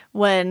up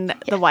when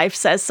the wife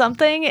says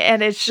something,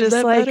 and it's just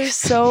like better?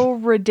 so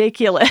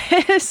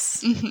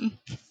ridiculous.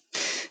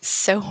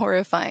 So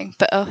horrifying.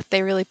 But oh,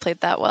 they really played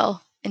that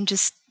well. And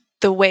just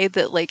the way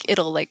that like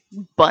it'll like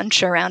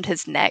bunch around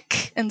his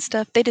neck and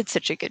stuff. They did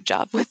such a good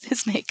job with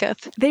his makeup.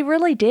 They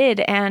really did.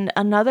 And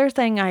another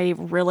thing I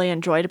really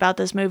enjoyed about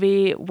this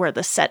movie were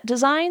the set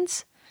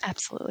designs.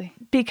 Absolutely.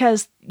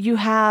 Because you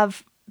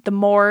have the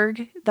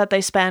morgue that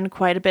they spend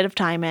quite a bit of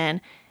time in.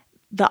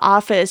 The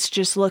office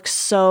just looks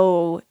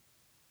so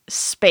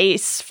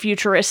space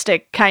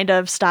futuristic kind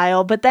of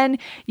style, but then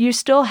you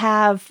still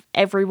have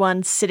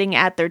everyone sitting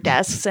at their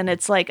desks, and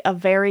it's like a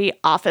very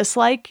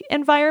office-like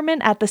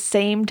environment at the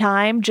same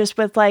time, just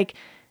with like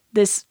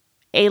this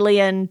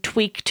alien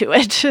tweak to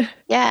it.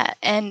 Yeah,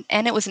 and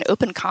it was an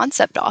open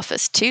concept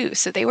office too,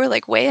 so they were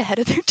like way ahead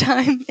of their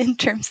time in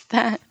terms of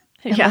that.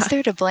 Unless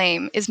they're to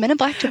blame. Is Men in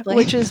Black to blame?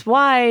 Which is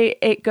why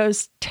it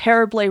goes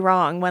terribly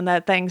wrong when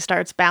that thing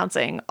starts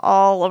bouncing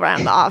all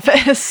around the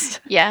office.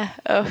 Yeah.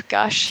 Oh,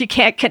 gosh. You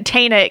can't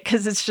contain it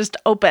because it's just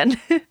open.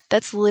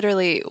 That's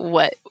literally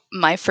what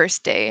my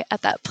first day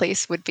at that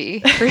place would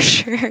be, for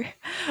sure.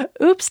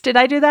 Oops, did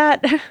I do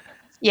that?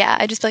 Yeah,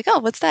 I just be like, oh,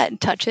 what's that?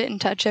 And touch it and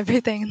touch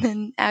everything, and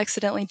then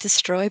accidentally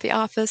destroy the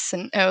office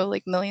and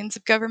like millions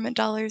of government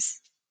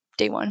dollars.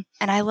 Day one.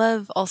 And I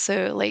love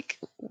also like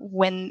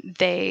when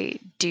they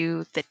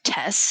do the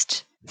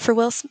test for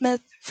Will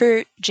Smith,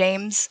 for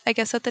James, I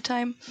guess at the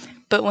time,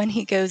 but when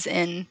he goes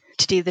in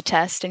to do the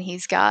test and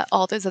he's got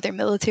all those other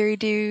military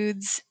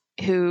dudes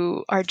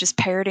who are just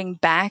parroting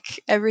back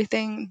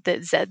everything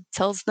that Zed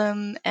tells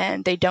them,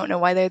 and they don't know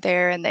why they're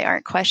there and they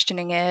aren't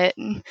questioning it,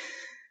 and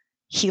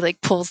he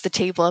like pulls the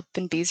table up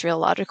and be's real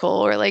logical.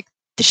 Or like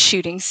the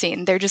shooting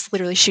scene, they're just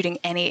literally shooting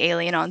any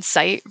alien on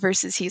sight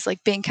versus he's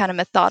like being kind of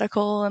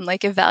methodical and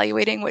like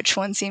evaluating which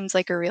one seems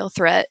like a real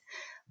threat.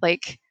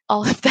 Like,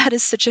 all of that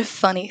is such a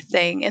funny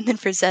thing. And then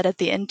for Zed at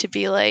the end to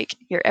be like,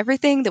 you're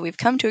everything that we've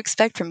come to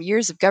expect from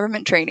years of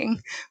government training,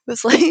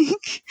 was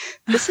like,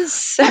 this is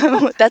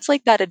so, that's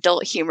like that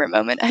adult humor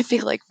moment, I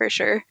feel like, for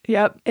sure.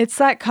 Yep. It's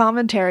that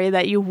commentary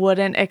that you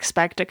wouldn't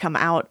expect to come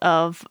out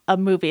of a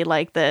movie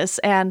like this.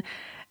 And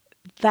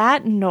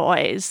that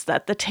noise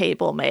that the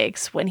table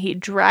makes when he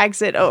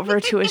drags it over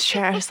to his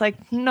chair, it's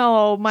like,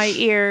 no, my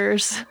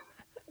ears.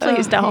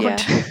 Please don't.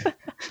 Yeah.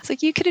 It's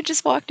like, you could have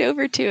just walked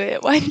over to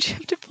it. Why did you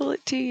have to pull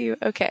it to you?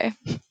 Okay.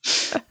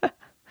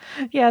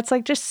 Yeah, it's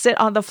like, just sit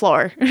on the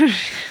floor.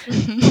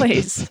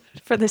 Please.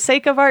 For the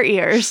sake of our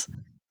ears.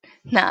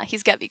 Nah,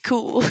 he's got to be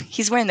cool.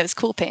 He's wearing those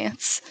cool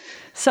pants.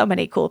 So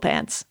many cool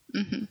pants.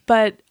 Mm-hmm.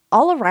 But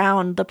all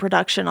around, the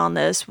production on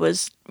this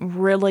was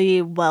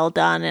really well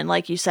done. And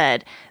like you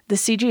said, the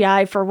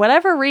CGI, for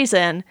whatever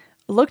reason,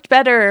 looked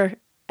better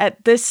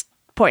at this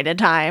point in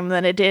time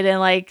than it did in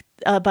like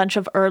a bunch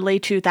of early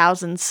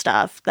 2000s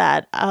stuff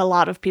that a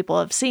lot of people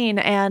have seen.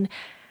 And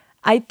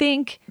I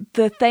think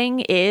the thing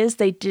is,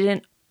 they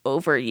didn't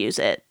overuse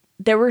it.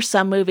 There were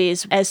some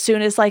movies, as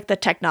soon as like the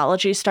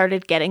technology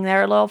started getting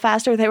there a little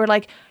faster, they were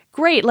like,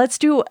 great, let's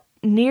do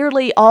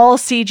nearly all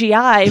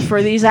CGI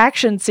for these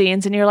action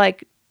scenes. And you're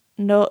like,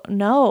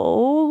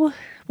 no,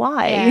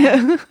 why?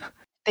 Yeah.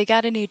 They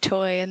got a new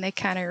toy and they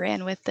kind of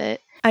ran with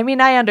it. I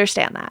mean, I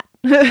understand that.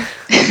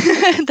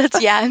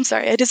 I'm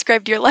sorry, I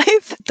described your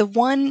life. The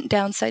one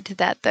downside to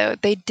that, though,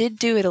 they did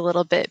do it a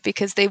little bit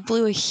because they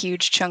blew a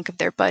huge chunk of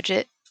their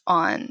budget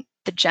on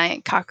the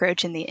giant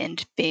cockroach in the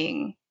end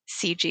being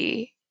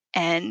CG.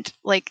 And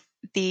like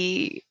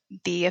the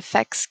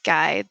effects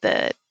guy,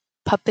 the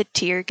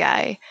puppeteer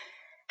guy,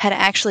 had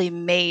actually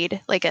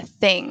made like a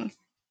thing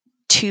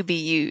to be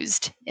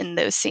used in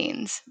those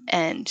scenes,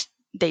 and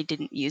they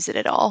didn't use it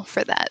at all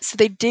for that. So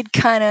they did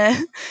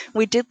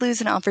we did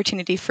lose an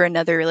opportunity for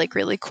another like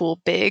really cool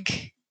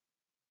big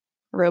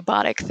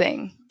robotic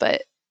thing,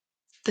 but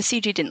the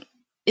CG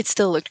it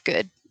still looked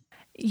good.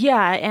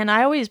 Yeah, and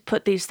I always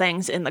put these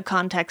things in the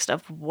context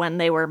of when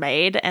they were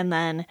made and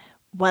then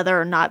whether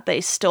or not they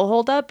still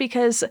hold up,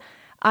 because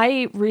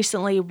I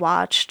recently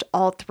watched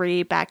all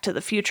 3 Back to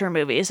the Future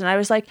movies, and I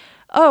was like,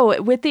 oh,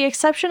 with the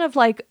exception of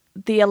like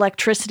the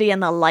electricity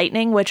and the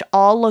lightning, which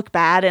all look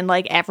bad in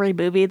like every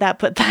movie that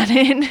put that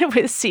in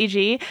with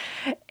CG,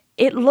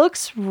 it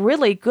looks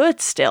really good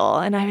still.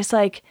 And I was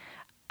like,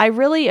 I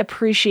really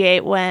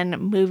appreciate when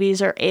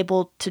movies are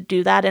able to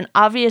do that. And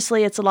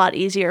obviously it's a lot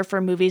easier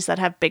for movies that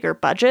have bigger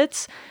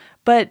budgets,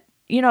 but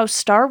you know,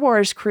 Star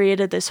Wars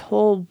created this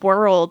whole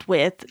world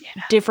with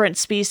different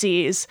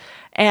species,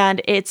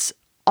 and it's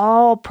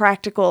all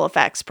practical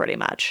effects pretty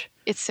much.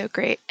 It's so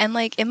great. And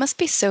like, it must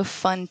be so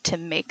fun to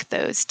make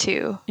those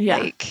too. Yeah.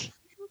 Like,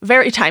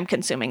 very time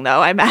consuming though,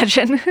 I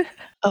imagine.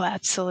 Oh,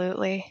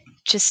 absolutely.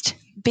 Just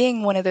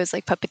being one of those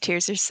like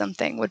puppeteers or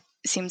something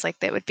seems like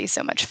that would be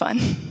so much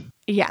fun.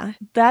 Yeah,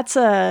 that's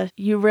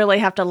you really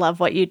have to love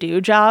what you do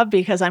job,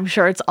 because I'm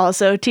sure it's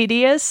also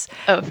tedious.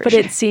 Oh, for but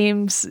sure. It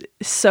seems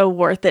so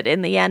worth it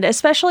in the end,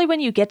 especially when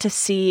you get to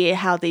see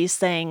how these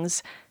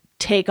things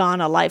take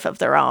on a life of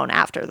their own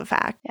after the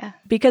fact. Yeah.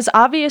 Because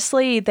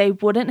obviously they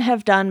wouldn't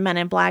have done Men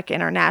in Black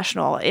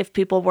International if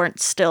people weren't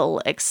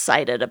still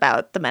excited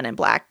about the Men in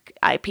Black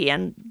IP.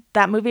 And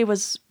that movie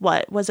was,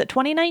 what, was it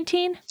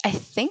 2019? I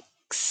think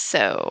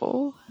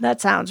so.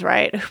 That sounds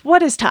right.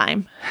 What is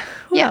time?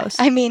 Who knows?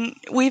 I mean,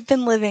 we've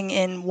been living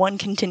in one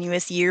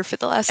continuous year for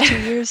the last 2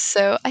 years,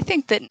 so I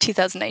think that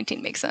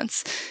 2019 makes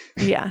sense.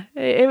 Yeah,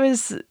 it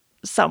was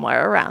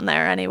somewhere around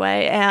there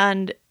anyway.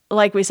 And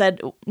like we said,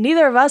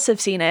 neither of us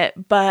have seen it,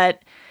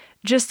 but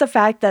just the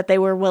fact that they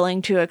were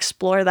willing to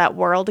explore that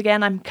world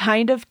again, I'm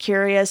kind of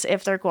curious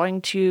if they're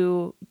going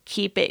to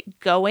keep it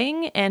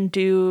going and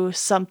do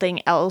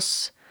something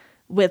else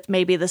with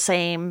maybe the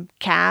same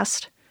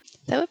cast.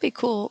 That would be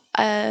cool.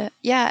 I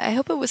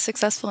hope it was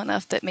successful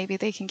enough that maybe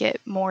they can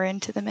get more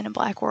into the Men in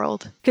Black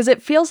world. Because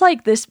it feels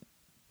like this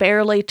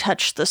barely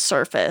touched the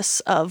surface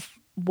of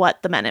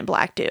what the Men in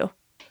Black do.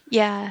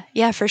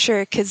 Yeah, for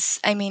sure. Because,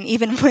 I mean,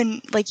 even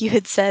when, like you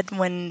had said,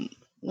 when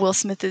Will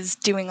Smith is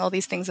doing all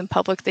these things in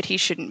public that he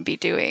shouldn't be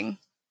doing,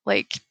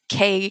 like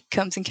Kay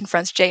comes and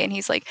confronts Jay and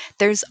he's like,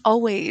 there's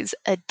always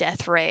a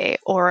death ray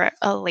or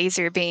a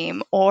laser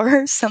beam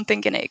or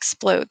something going to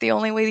explode. The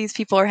only way these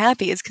people are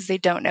happy is because they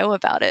don't know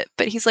about it.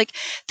 But he's like,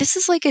 this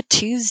is like a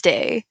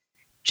Tuesday,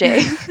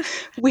 Jay.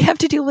 We have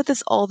to deal with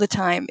this all the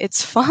time.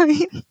 It's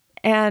fine.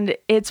 And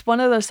it's one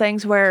of those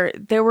things where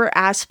there were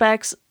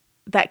aspects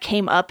that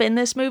came up in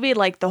this movie,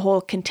 like the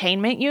whole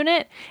containment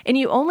unit, and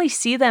you only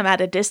see them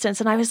at a distance.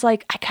 And I was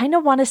like, I kind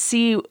of want to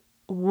see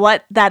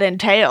what that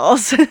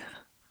entails.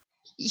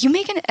 You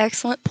make an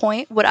excellent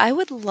point. What I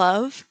would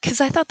love,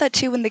 because I thought that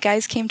too when the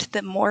guys came to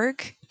the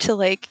morgue to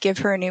like give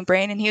her a new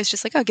brain, and he was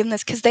just like, oh, give them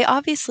this. Because they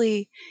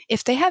obviously,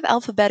 if they have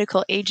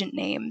alphabetical agent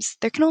names,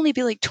 there can only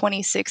be like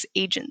 26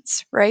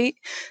 agents, right?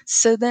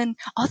 So then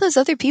all those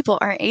other people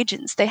aren't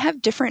agents. They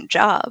have different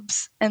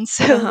jobs. And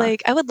so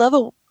like, I would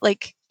love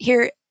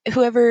here,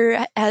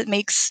 whoever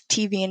makes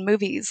TV and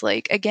movies,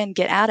 like, again,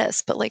 get at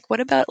us. But like, what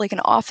about like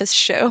an Office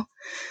show?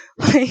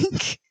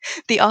 Like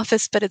The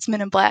Office, but it's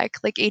Men in Black,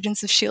 like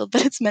Agents of S.H.I.E.L.D.,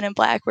 but it's Men in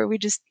Black, where we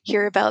just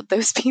hear about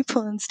those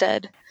people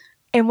instead.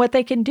 And what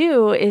they can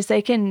do is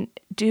they can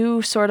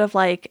do sort of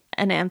like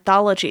an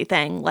anthology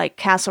thing like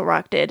Castle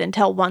Rock did and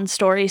tell one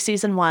story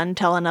season 1,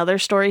 tell another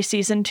story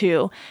season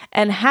 2,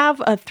 and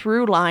have a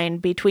through line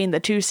between the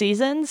 2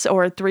 seasons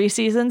or 3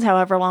 seasons,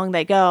 however long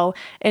they go,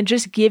 and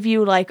just give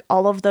you like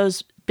all of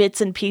those bits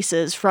and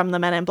pieces from the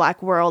Men in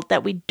Black world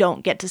that we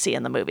don't get to see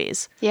in the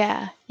movies.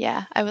 Yeah,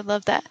 I would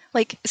love that.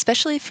 Like,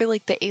 especially for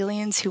like the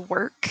aliens who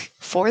work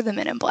for the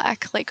Men in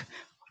Black, like,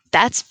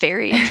 that's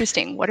very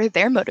interesting. What are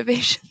their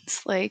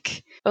motivations?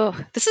 Like, oh,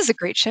 this is a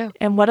great show.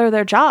 And what are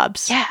their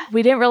jobs? Yeah.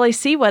 We didn't really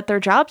see what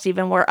their jobs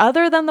even were,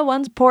 other than the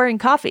ones pouring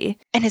coffee.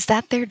 And is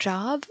that their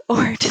job?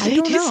 Or do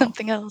they do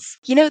something else?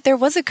 You know, there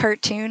was a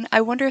cartoon. I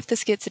wonder if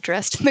this gets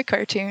addressed in the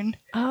cartoon.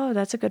 Oh,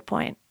 that's a good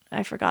point.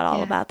 I forgot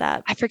all about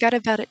that. I forgot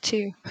about it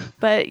too.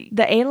 But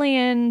the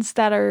aliens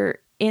that are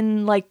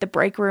in like the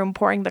break room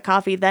pouring the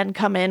coffee then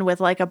come in with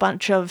like a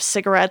bunch of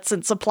cigarettes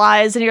and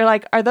supplies, and you're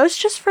like, are those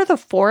just for the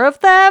 4 of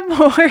them?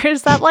 Or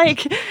is that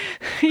like,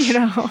 you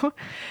know,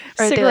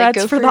 cigarettes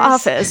like for the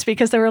office?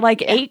 Because there were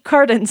like 8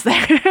 cartons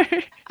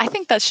there. I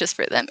think that's just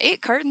for them.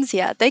 8 cartons,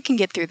 yeah, they can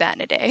get through that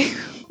in a day.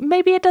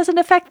 Maybe it doesn't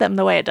affect them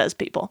the way it does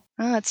people.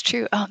 Oh, that's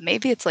true. Oh,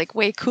 maybe it's like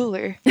way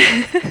cooler.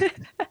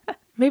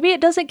 Maybe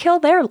it doesn't kill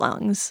their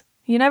lungs.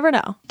 You never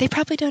know. They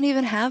probably don't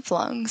even have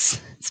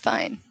lungs. It's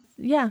fine.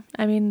 Yeah,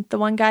 I mean, the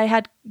one guy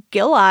had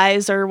gill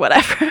eyes or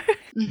whatever.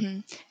 Mm-hmm.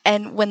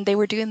 And when they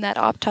were doing that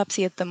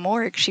autopsy at the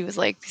morgue, she was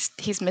like,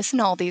 he's missing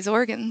all these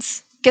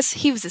organs. Guess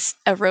he was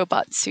a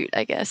robot suit,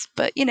 I guess,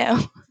 but you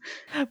know.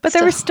 But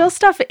there was still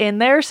stuff in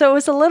there, so it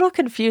was a little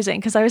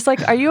confusing because I was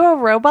like, are you a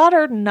robot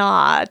or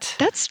not?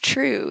 That's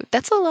true.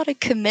 That's a lot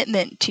of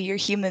commitment to your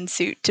human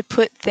suit to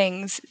put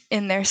things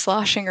in there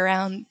sloshing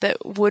around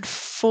that would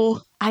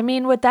fool. I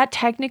mean, would that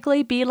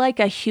technically be like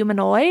a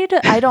humanoid?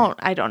 I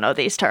don't know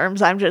these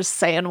terms. I'm just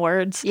saying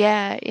words.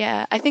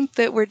 Yeah. I think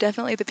that we're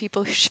definitely the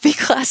people who should be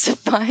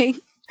classifying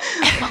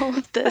all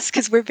of this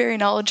because we're very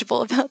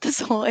knowledgeable about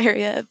this whole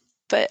area.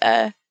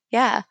 But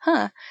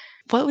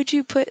what would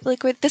you put,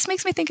 like, this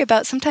makes me think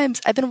about,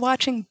 sometimes I've been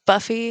watching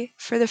Buffy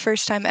for the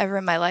first time ever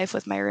in my life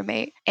with my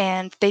roommate,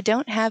 and they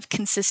don't have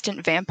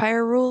consistent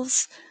vampire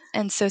rules,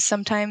 and so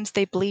sometimes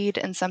they bleed,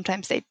 and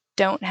sometimes they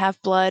don't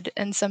have blood,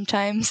 and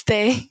sometimes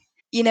they,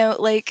 you know,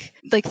 like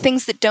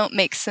things that don't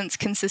make sense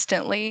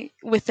consistently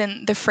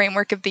within the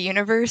framework of the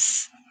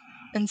universe.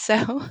 And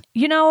so,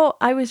 you know,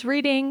 I was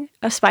reading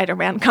a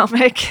Spider-Man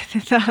comic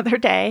the other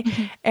day,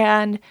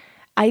 and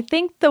I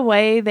think the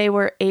way they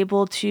were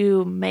able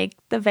to make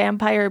the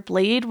vampire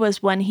bleed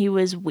was when he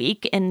was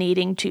weak and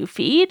needing to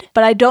feed,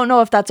 but I don't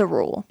know if that's a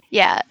rule.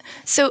 Yeah.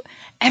 So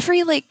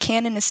every like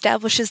canon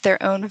establishes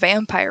their own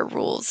vampire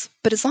rules,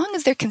 but as long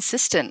as they're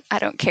consistent, I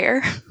don't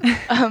care.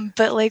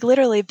 But like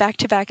literally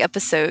back-to-back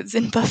episodes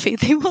in Buffy,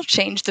 they will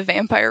change the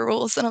vampire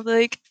rules, and I'll be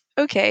like,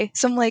 okay.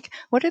 So I'm like,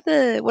 what are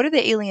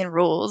the alien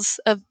rules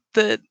of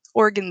the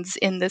organs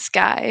in this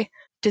guy?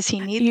 Does he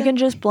need You them? can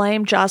just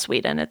blame Joss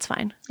Whedon. It's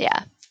fine.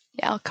 Yeah,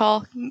 I'll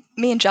call,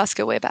 me and Joss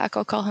go way back.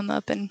 I'll call him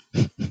up and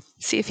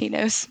see if he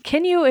knows.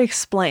 Can you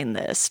explain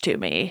this to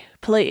me,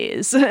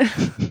 please?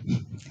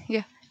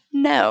 Yeah.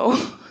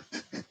 No.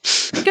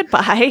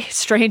 Goodbye,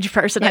 strange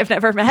person I've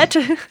never met.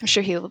 I'm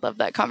sure he would love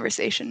that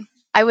conversation.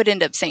 I would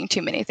end up saying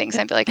too many things.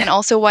 I'd be like, and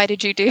also, why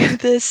did you do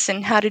this?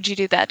 And how did you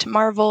do that to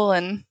Marvel?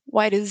 And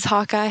why does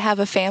Hawkeye have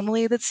a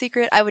family that's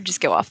secret? I would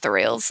just go off the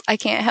rails. I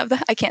can't have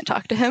that. I can't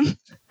talk to him.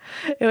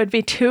 It would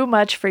be too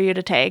much for you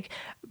to take.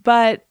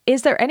 But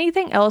is there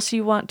anything else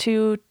you want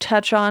to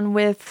touch on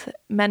with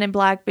Men in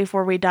Black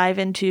before we dive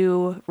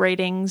into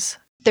ratings?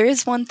 There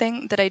is one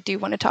thing that I do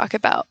want to talk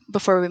about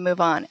before we move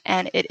on,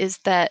 and it is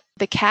that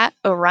the cat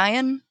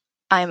Orion,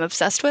 I am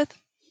obsessed with.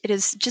 It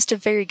is just a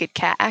very good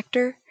cat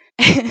actor,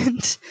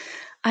 and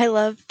I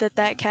love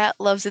that cat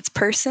loves its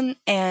person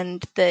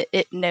and that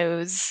it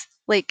knows,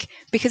 like,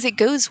 because it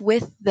goes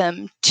with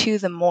them to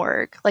the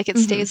morgue, like it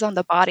stays on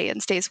the body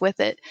and stays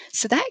with it.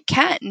 So that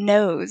cat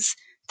knows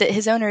that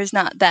his owner is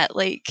not that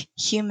like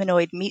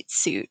humanoid meat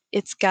suit.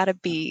 It's got to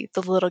be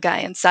the little guy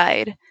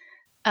inside.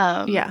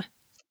 Yeah.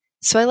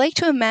 So I like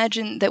to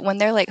imagine that when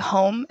they're like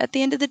home at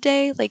the end of the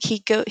day, like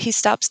he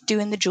stops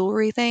doing the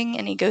jewelry thing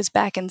and he goes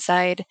back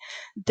inside,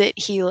 that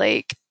he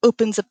like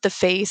opens up the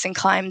face and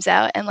climbs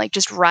out and like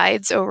just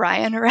rides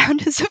Orion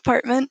around his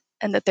apartment,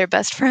 and that they're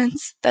best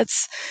friends.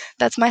 That's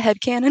my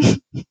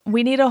headcanon.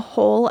 We need a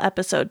whole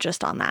episode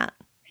just on that.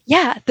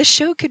 Yeah, the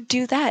show could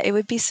do that. It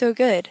would be so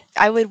good.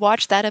 I would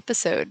watch that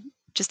episode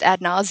just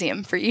ad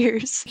nauseum for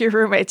years. Your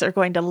roommates are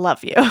going to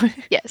love you.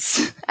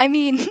 Yes. I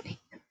mean,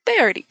 they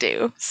already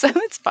do, so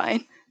it's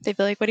fine. They'd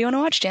be like, what do you want to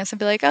watch, Jance? I'd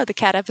be like, oh, the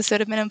cat episode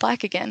of Men in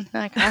Black again.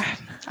 I'm like,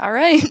 all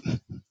right.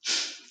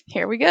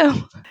 Here we go.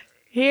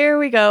 Here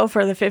we go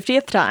for the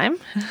 50th time.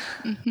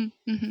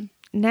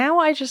 Now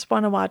I just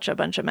want to watch a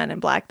bunch of Men in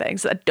Black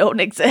things that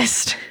don't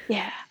exist.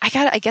 Yeah,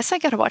 I guess I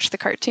gotta watch the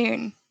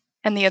cartoon.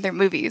 and the other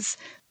movies.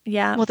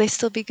 Yeah. Will they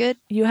still be good?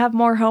 You have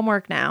more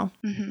homework now.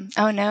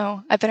 Oh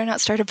no, I better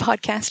not start a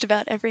podcast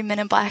about every Men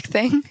in Black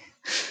thing.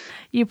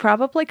 You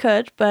probably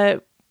could,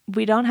 but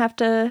we don't have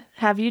to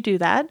have you do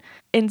that.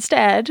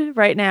 Instead,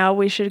 right now,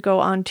 we should go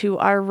on to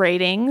our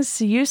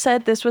ratings. You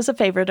said this was a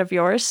favorite of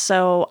yours,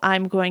 so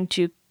I'm going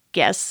to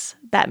guess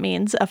that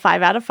means a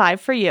 5 out of 5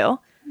 for you.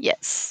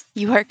 Yes,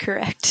 you are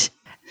correct.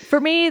 For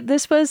me,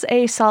 this was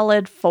a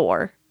solid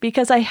 4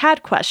 because I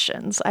had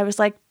questions. I was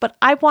like, but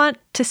I want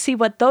to see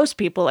what those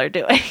people are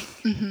doing.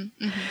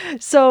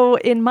 So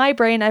in my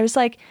brain, I was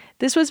like,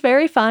 this was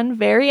very fun,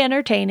 very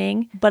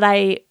entertaining, but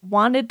I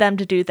wanted them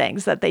to do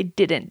things that they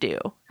didn't do.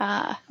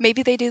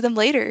 Maybe they do them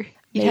later.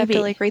 You have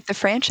to Maybe. rate the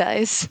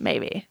franchise.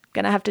 Maybe.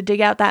 Gonna have to dig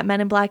out that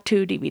Men in Black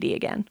 2 DVD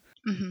again.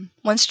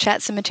 Once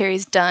Chat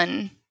Cemetery's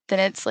done, then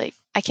it's like,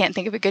 I can't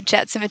think of a good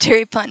Chat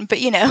Cemetery pun, but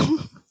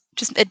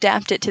just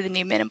adapt it to the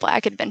new Men in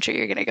Black adventure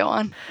you're going to go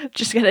on.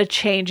 Just gonna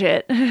change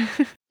it.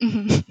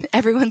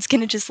 Everyone's going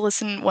to just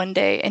listen one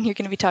day and you're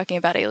going to be talking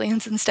about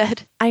aliens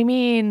instead. I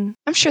mean,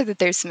 I'm sure that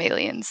there's some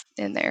aliens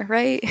in there,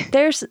 right?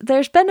 there's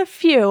been a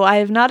few. I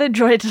have not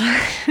enjoyed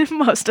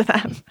most of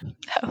them.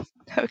 Oh,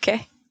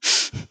 okay.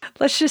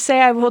 Let's just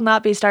say I will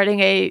not be starting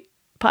a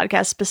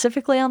podcast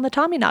specifically on the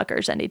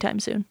Tommyknockers anytime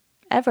soon.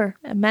 Ever.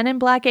 Men in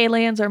Black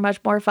aliens are much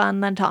more fun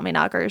than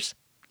Tommyknockers.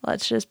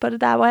 Let's just put it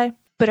that way.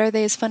 But are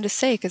they as fun to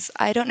say? Because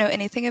I don't know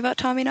anything about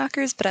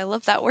Tommyknockers, but I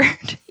love that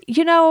word.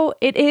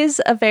 It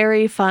is a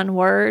very fun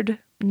word.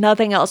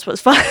 Nothing else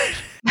was fun.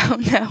 Oh,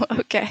 no.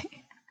 Okay.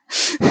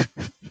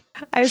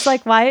 I was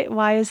like,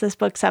 why is this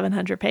book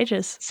 700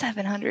 pages?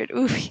 700.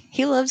 Ooh,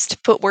 he loves to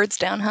put words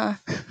down, huh?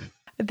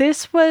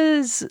 This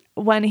was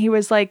when he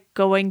was like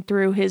going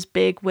through his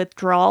big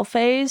withdrawal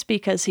phase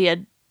because he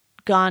had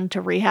gone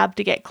to rehab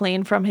to get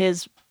clean from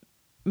his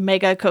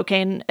mega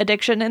cocaine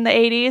addiction in the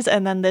 80s.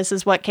 And then this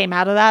is what came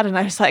out of that. And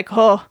I was like,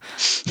 oh,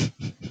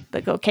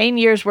 the cocaine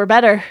years were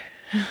better.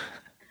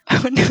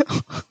 Oh, no.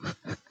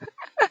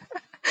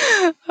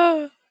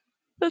 Oh,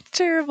 that's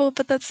terrible,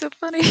 but that's so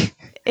funny.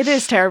 It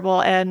is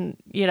terrible. And,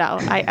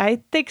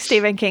 I think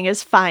Stephen King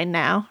is fine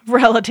now,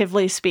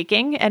 relatively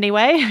speaking,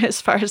 anyway,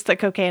 as far as the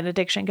cocaine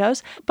addiction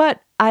goes.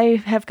 But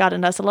I have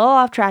gotten us a little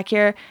off track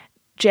here.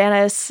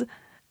 Janice,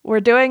 we're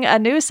doing a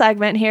new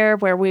segment here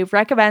where we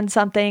recommend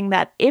something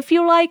that if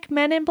you like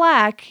Men in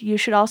Black, you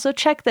should also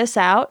check this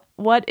out.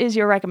 What is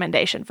your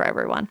recommendation for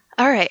everyone?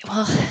 All right.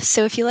 Well,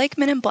 so if you like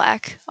Men in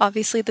Black,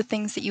 obviously the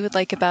things that you would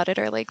like about it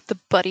are like the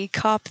buddy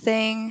cop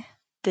thing,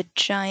 the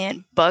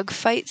giant bug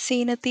fight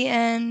scene at the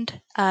end,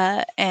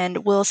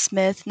 and Will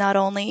Smith not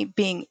only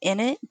being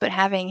in it, but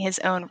having his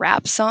own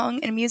rap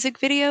song and music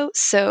video.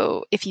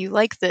 So if you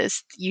like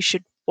this, you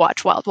should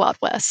watch Wild Wild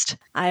West.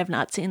 I have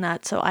not seen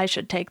that, so I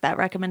should take that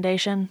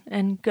recommendation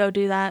and go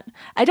do that.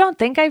 I don't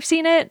think I've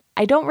seen it.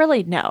 I don't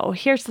really know.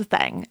 Here's the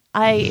thing.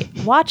 I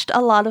watched a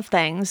lot of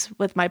things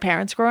with my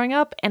parents growing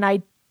up, and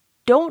I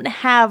don't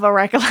have a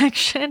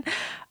recollection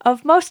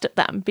of most of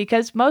them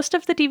because most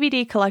of the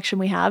DVD collection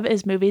we have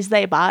is movies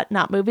they bought,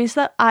 not movies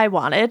that I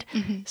wanted.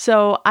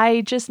 So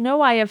I just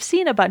know I have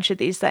seen a bunch of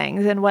these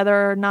things, and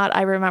whether or not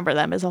I remember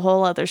them is a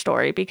whole other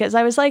story because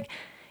I was like,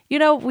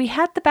 we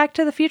had the Back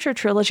to the Future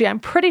trilogy. I'm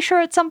pretty sure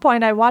at some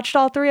point I watched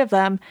all 3 of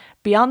them.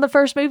 Beyond the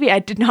first movie, I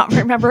did not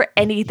remember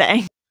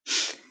anything.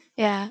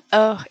 Yeah.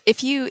 Oh,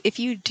 if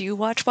you do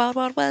watch Wild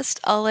Wild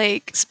West, I'll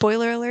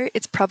spoiler alert,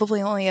 it's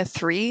probably only a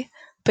 3,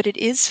 but it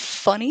is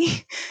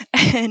funny.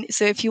 And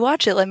so if you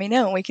watch it, let me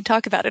know and we can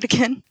talk about it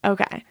again.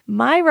 Okay.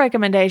 My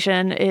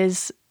recommendation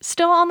is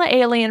still on the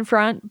alien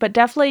front, but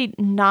definitely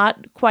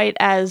not quite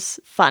as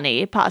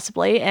funny,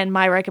 possibly. And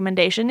my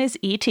recommendation is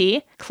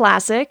E.T.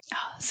 Classic. Oh,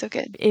 so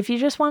good. If you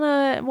just want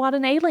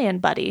an alien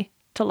buddy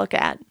to look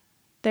at,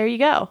 there you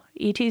go.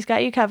 E.T.'s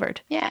got you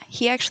covered. Yeah,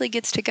 he actually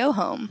gets to go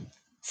home.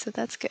 So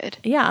that's good.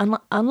 Yeah,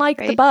 unlike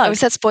right? the bug. Oh, is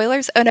that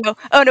spoilers?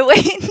 Oh, no,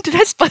 wait. Did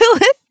I spoil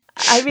it?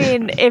 I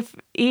mean, if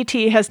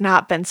E.T. has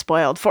not been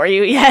spoiled for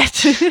you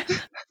yet,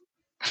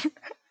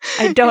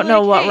 I don't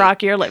know what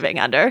rock you're living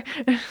under.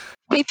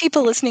 Hey,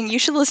 people listening, you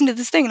should listen to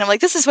this thing. And I'm like,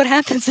 this is what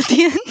happens at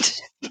the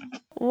end.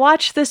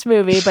 Watch this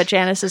movie, but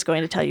Janice is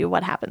going to tell you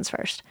what happens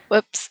first.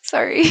 Whoops,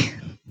 sorry.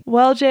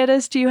 Well,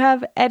 Janice, do you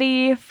have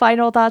any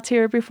final thoughts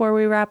here before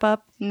we wrap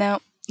up?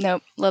 Nope.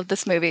 Love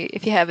this movie.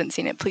 If you haven't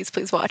seen it,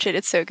 please watch it.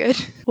 It's so good.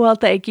 Well,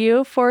 thank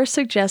you for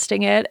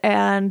suggesting it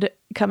and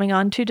coming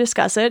on to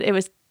discuss it. It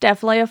was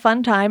definitely a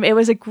fun time. It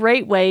was a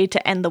great way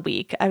to end the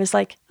week. I was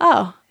like,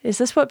 oh, is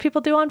this what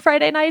people do on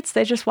Friday nights?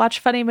 They just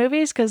watch funny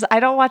movies? Because I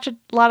don't watch a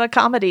lot of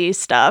comedy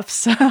stuff,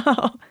 so...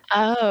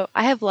 Oh,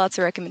 I have lots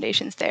of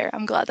recommendations there.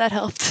 I'm glad that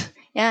helped.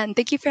 Yeah, and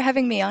thank you for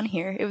having me on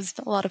here. It was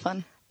a lot of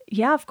fun.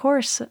 Yeah, of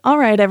course. All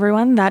right,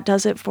 everyone. That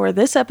does it for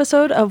this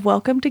episode of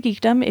Welcome to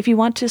Geekdom. If you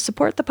want to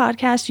support the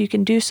podcast, you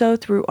can do so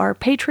through our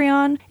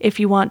Patreon. If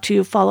you want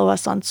to follow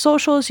us on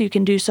socials, you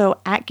can do so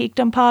at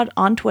GeekdomPod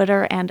on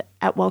Twitter and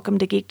at Welcome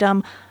to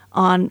Geekdom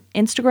on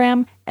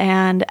Instagram.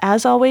 And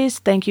as always,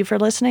 thank you for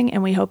listening,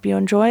 and we hope you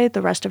enjoy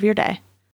the rest of your day.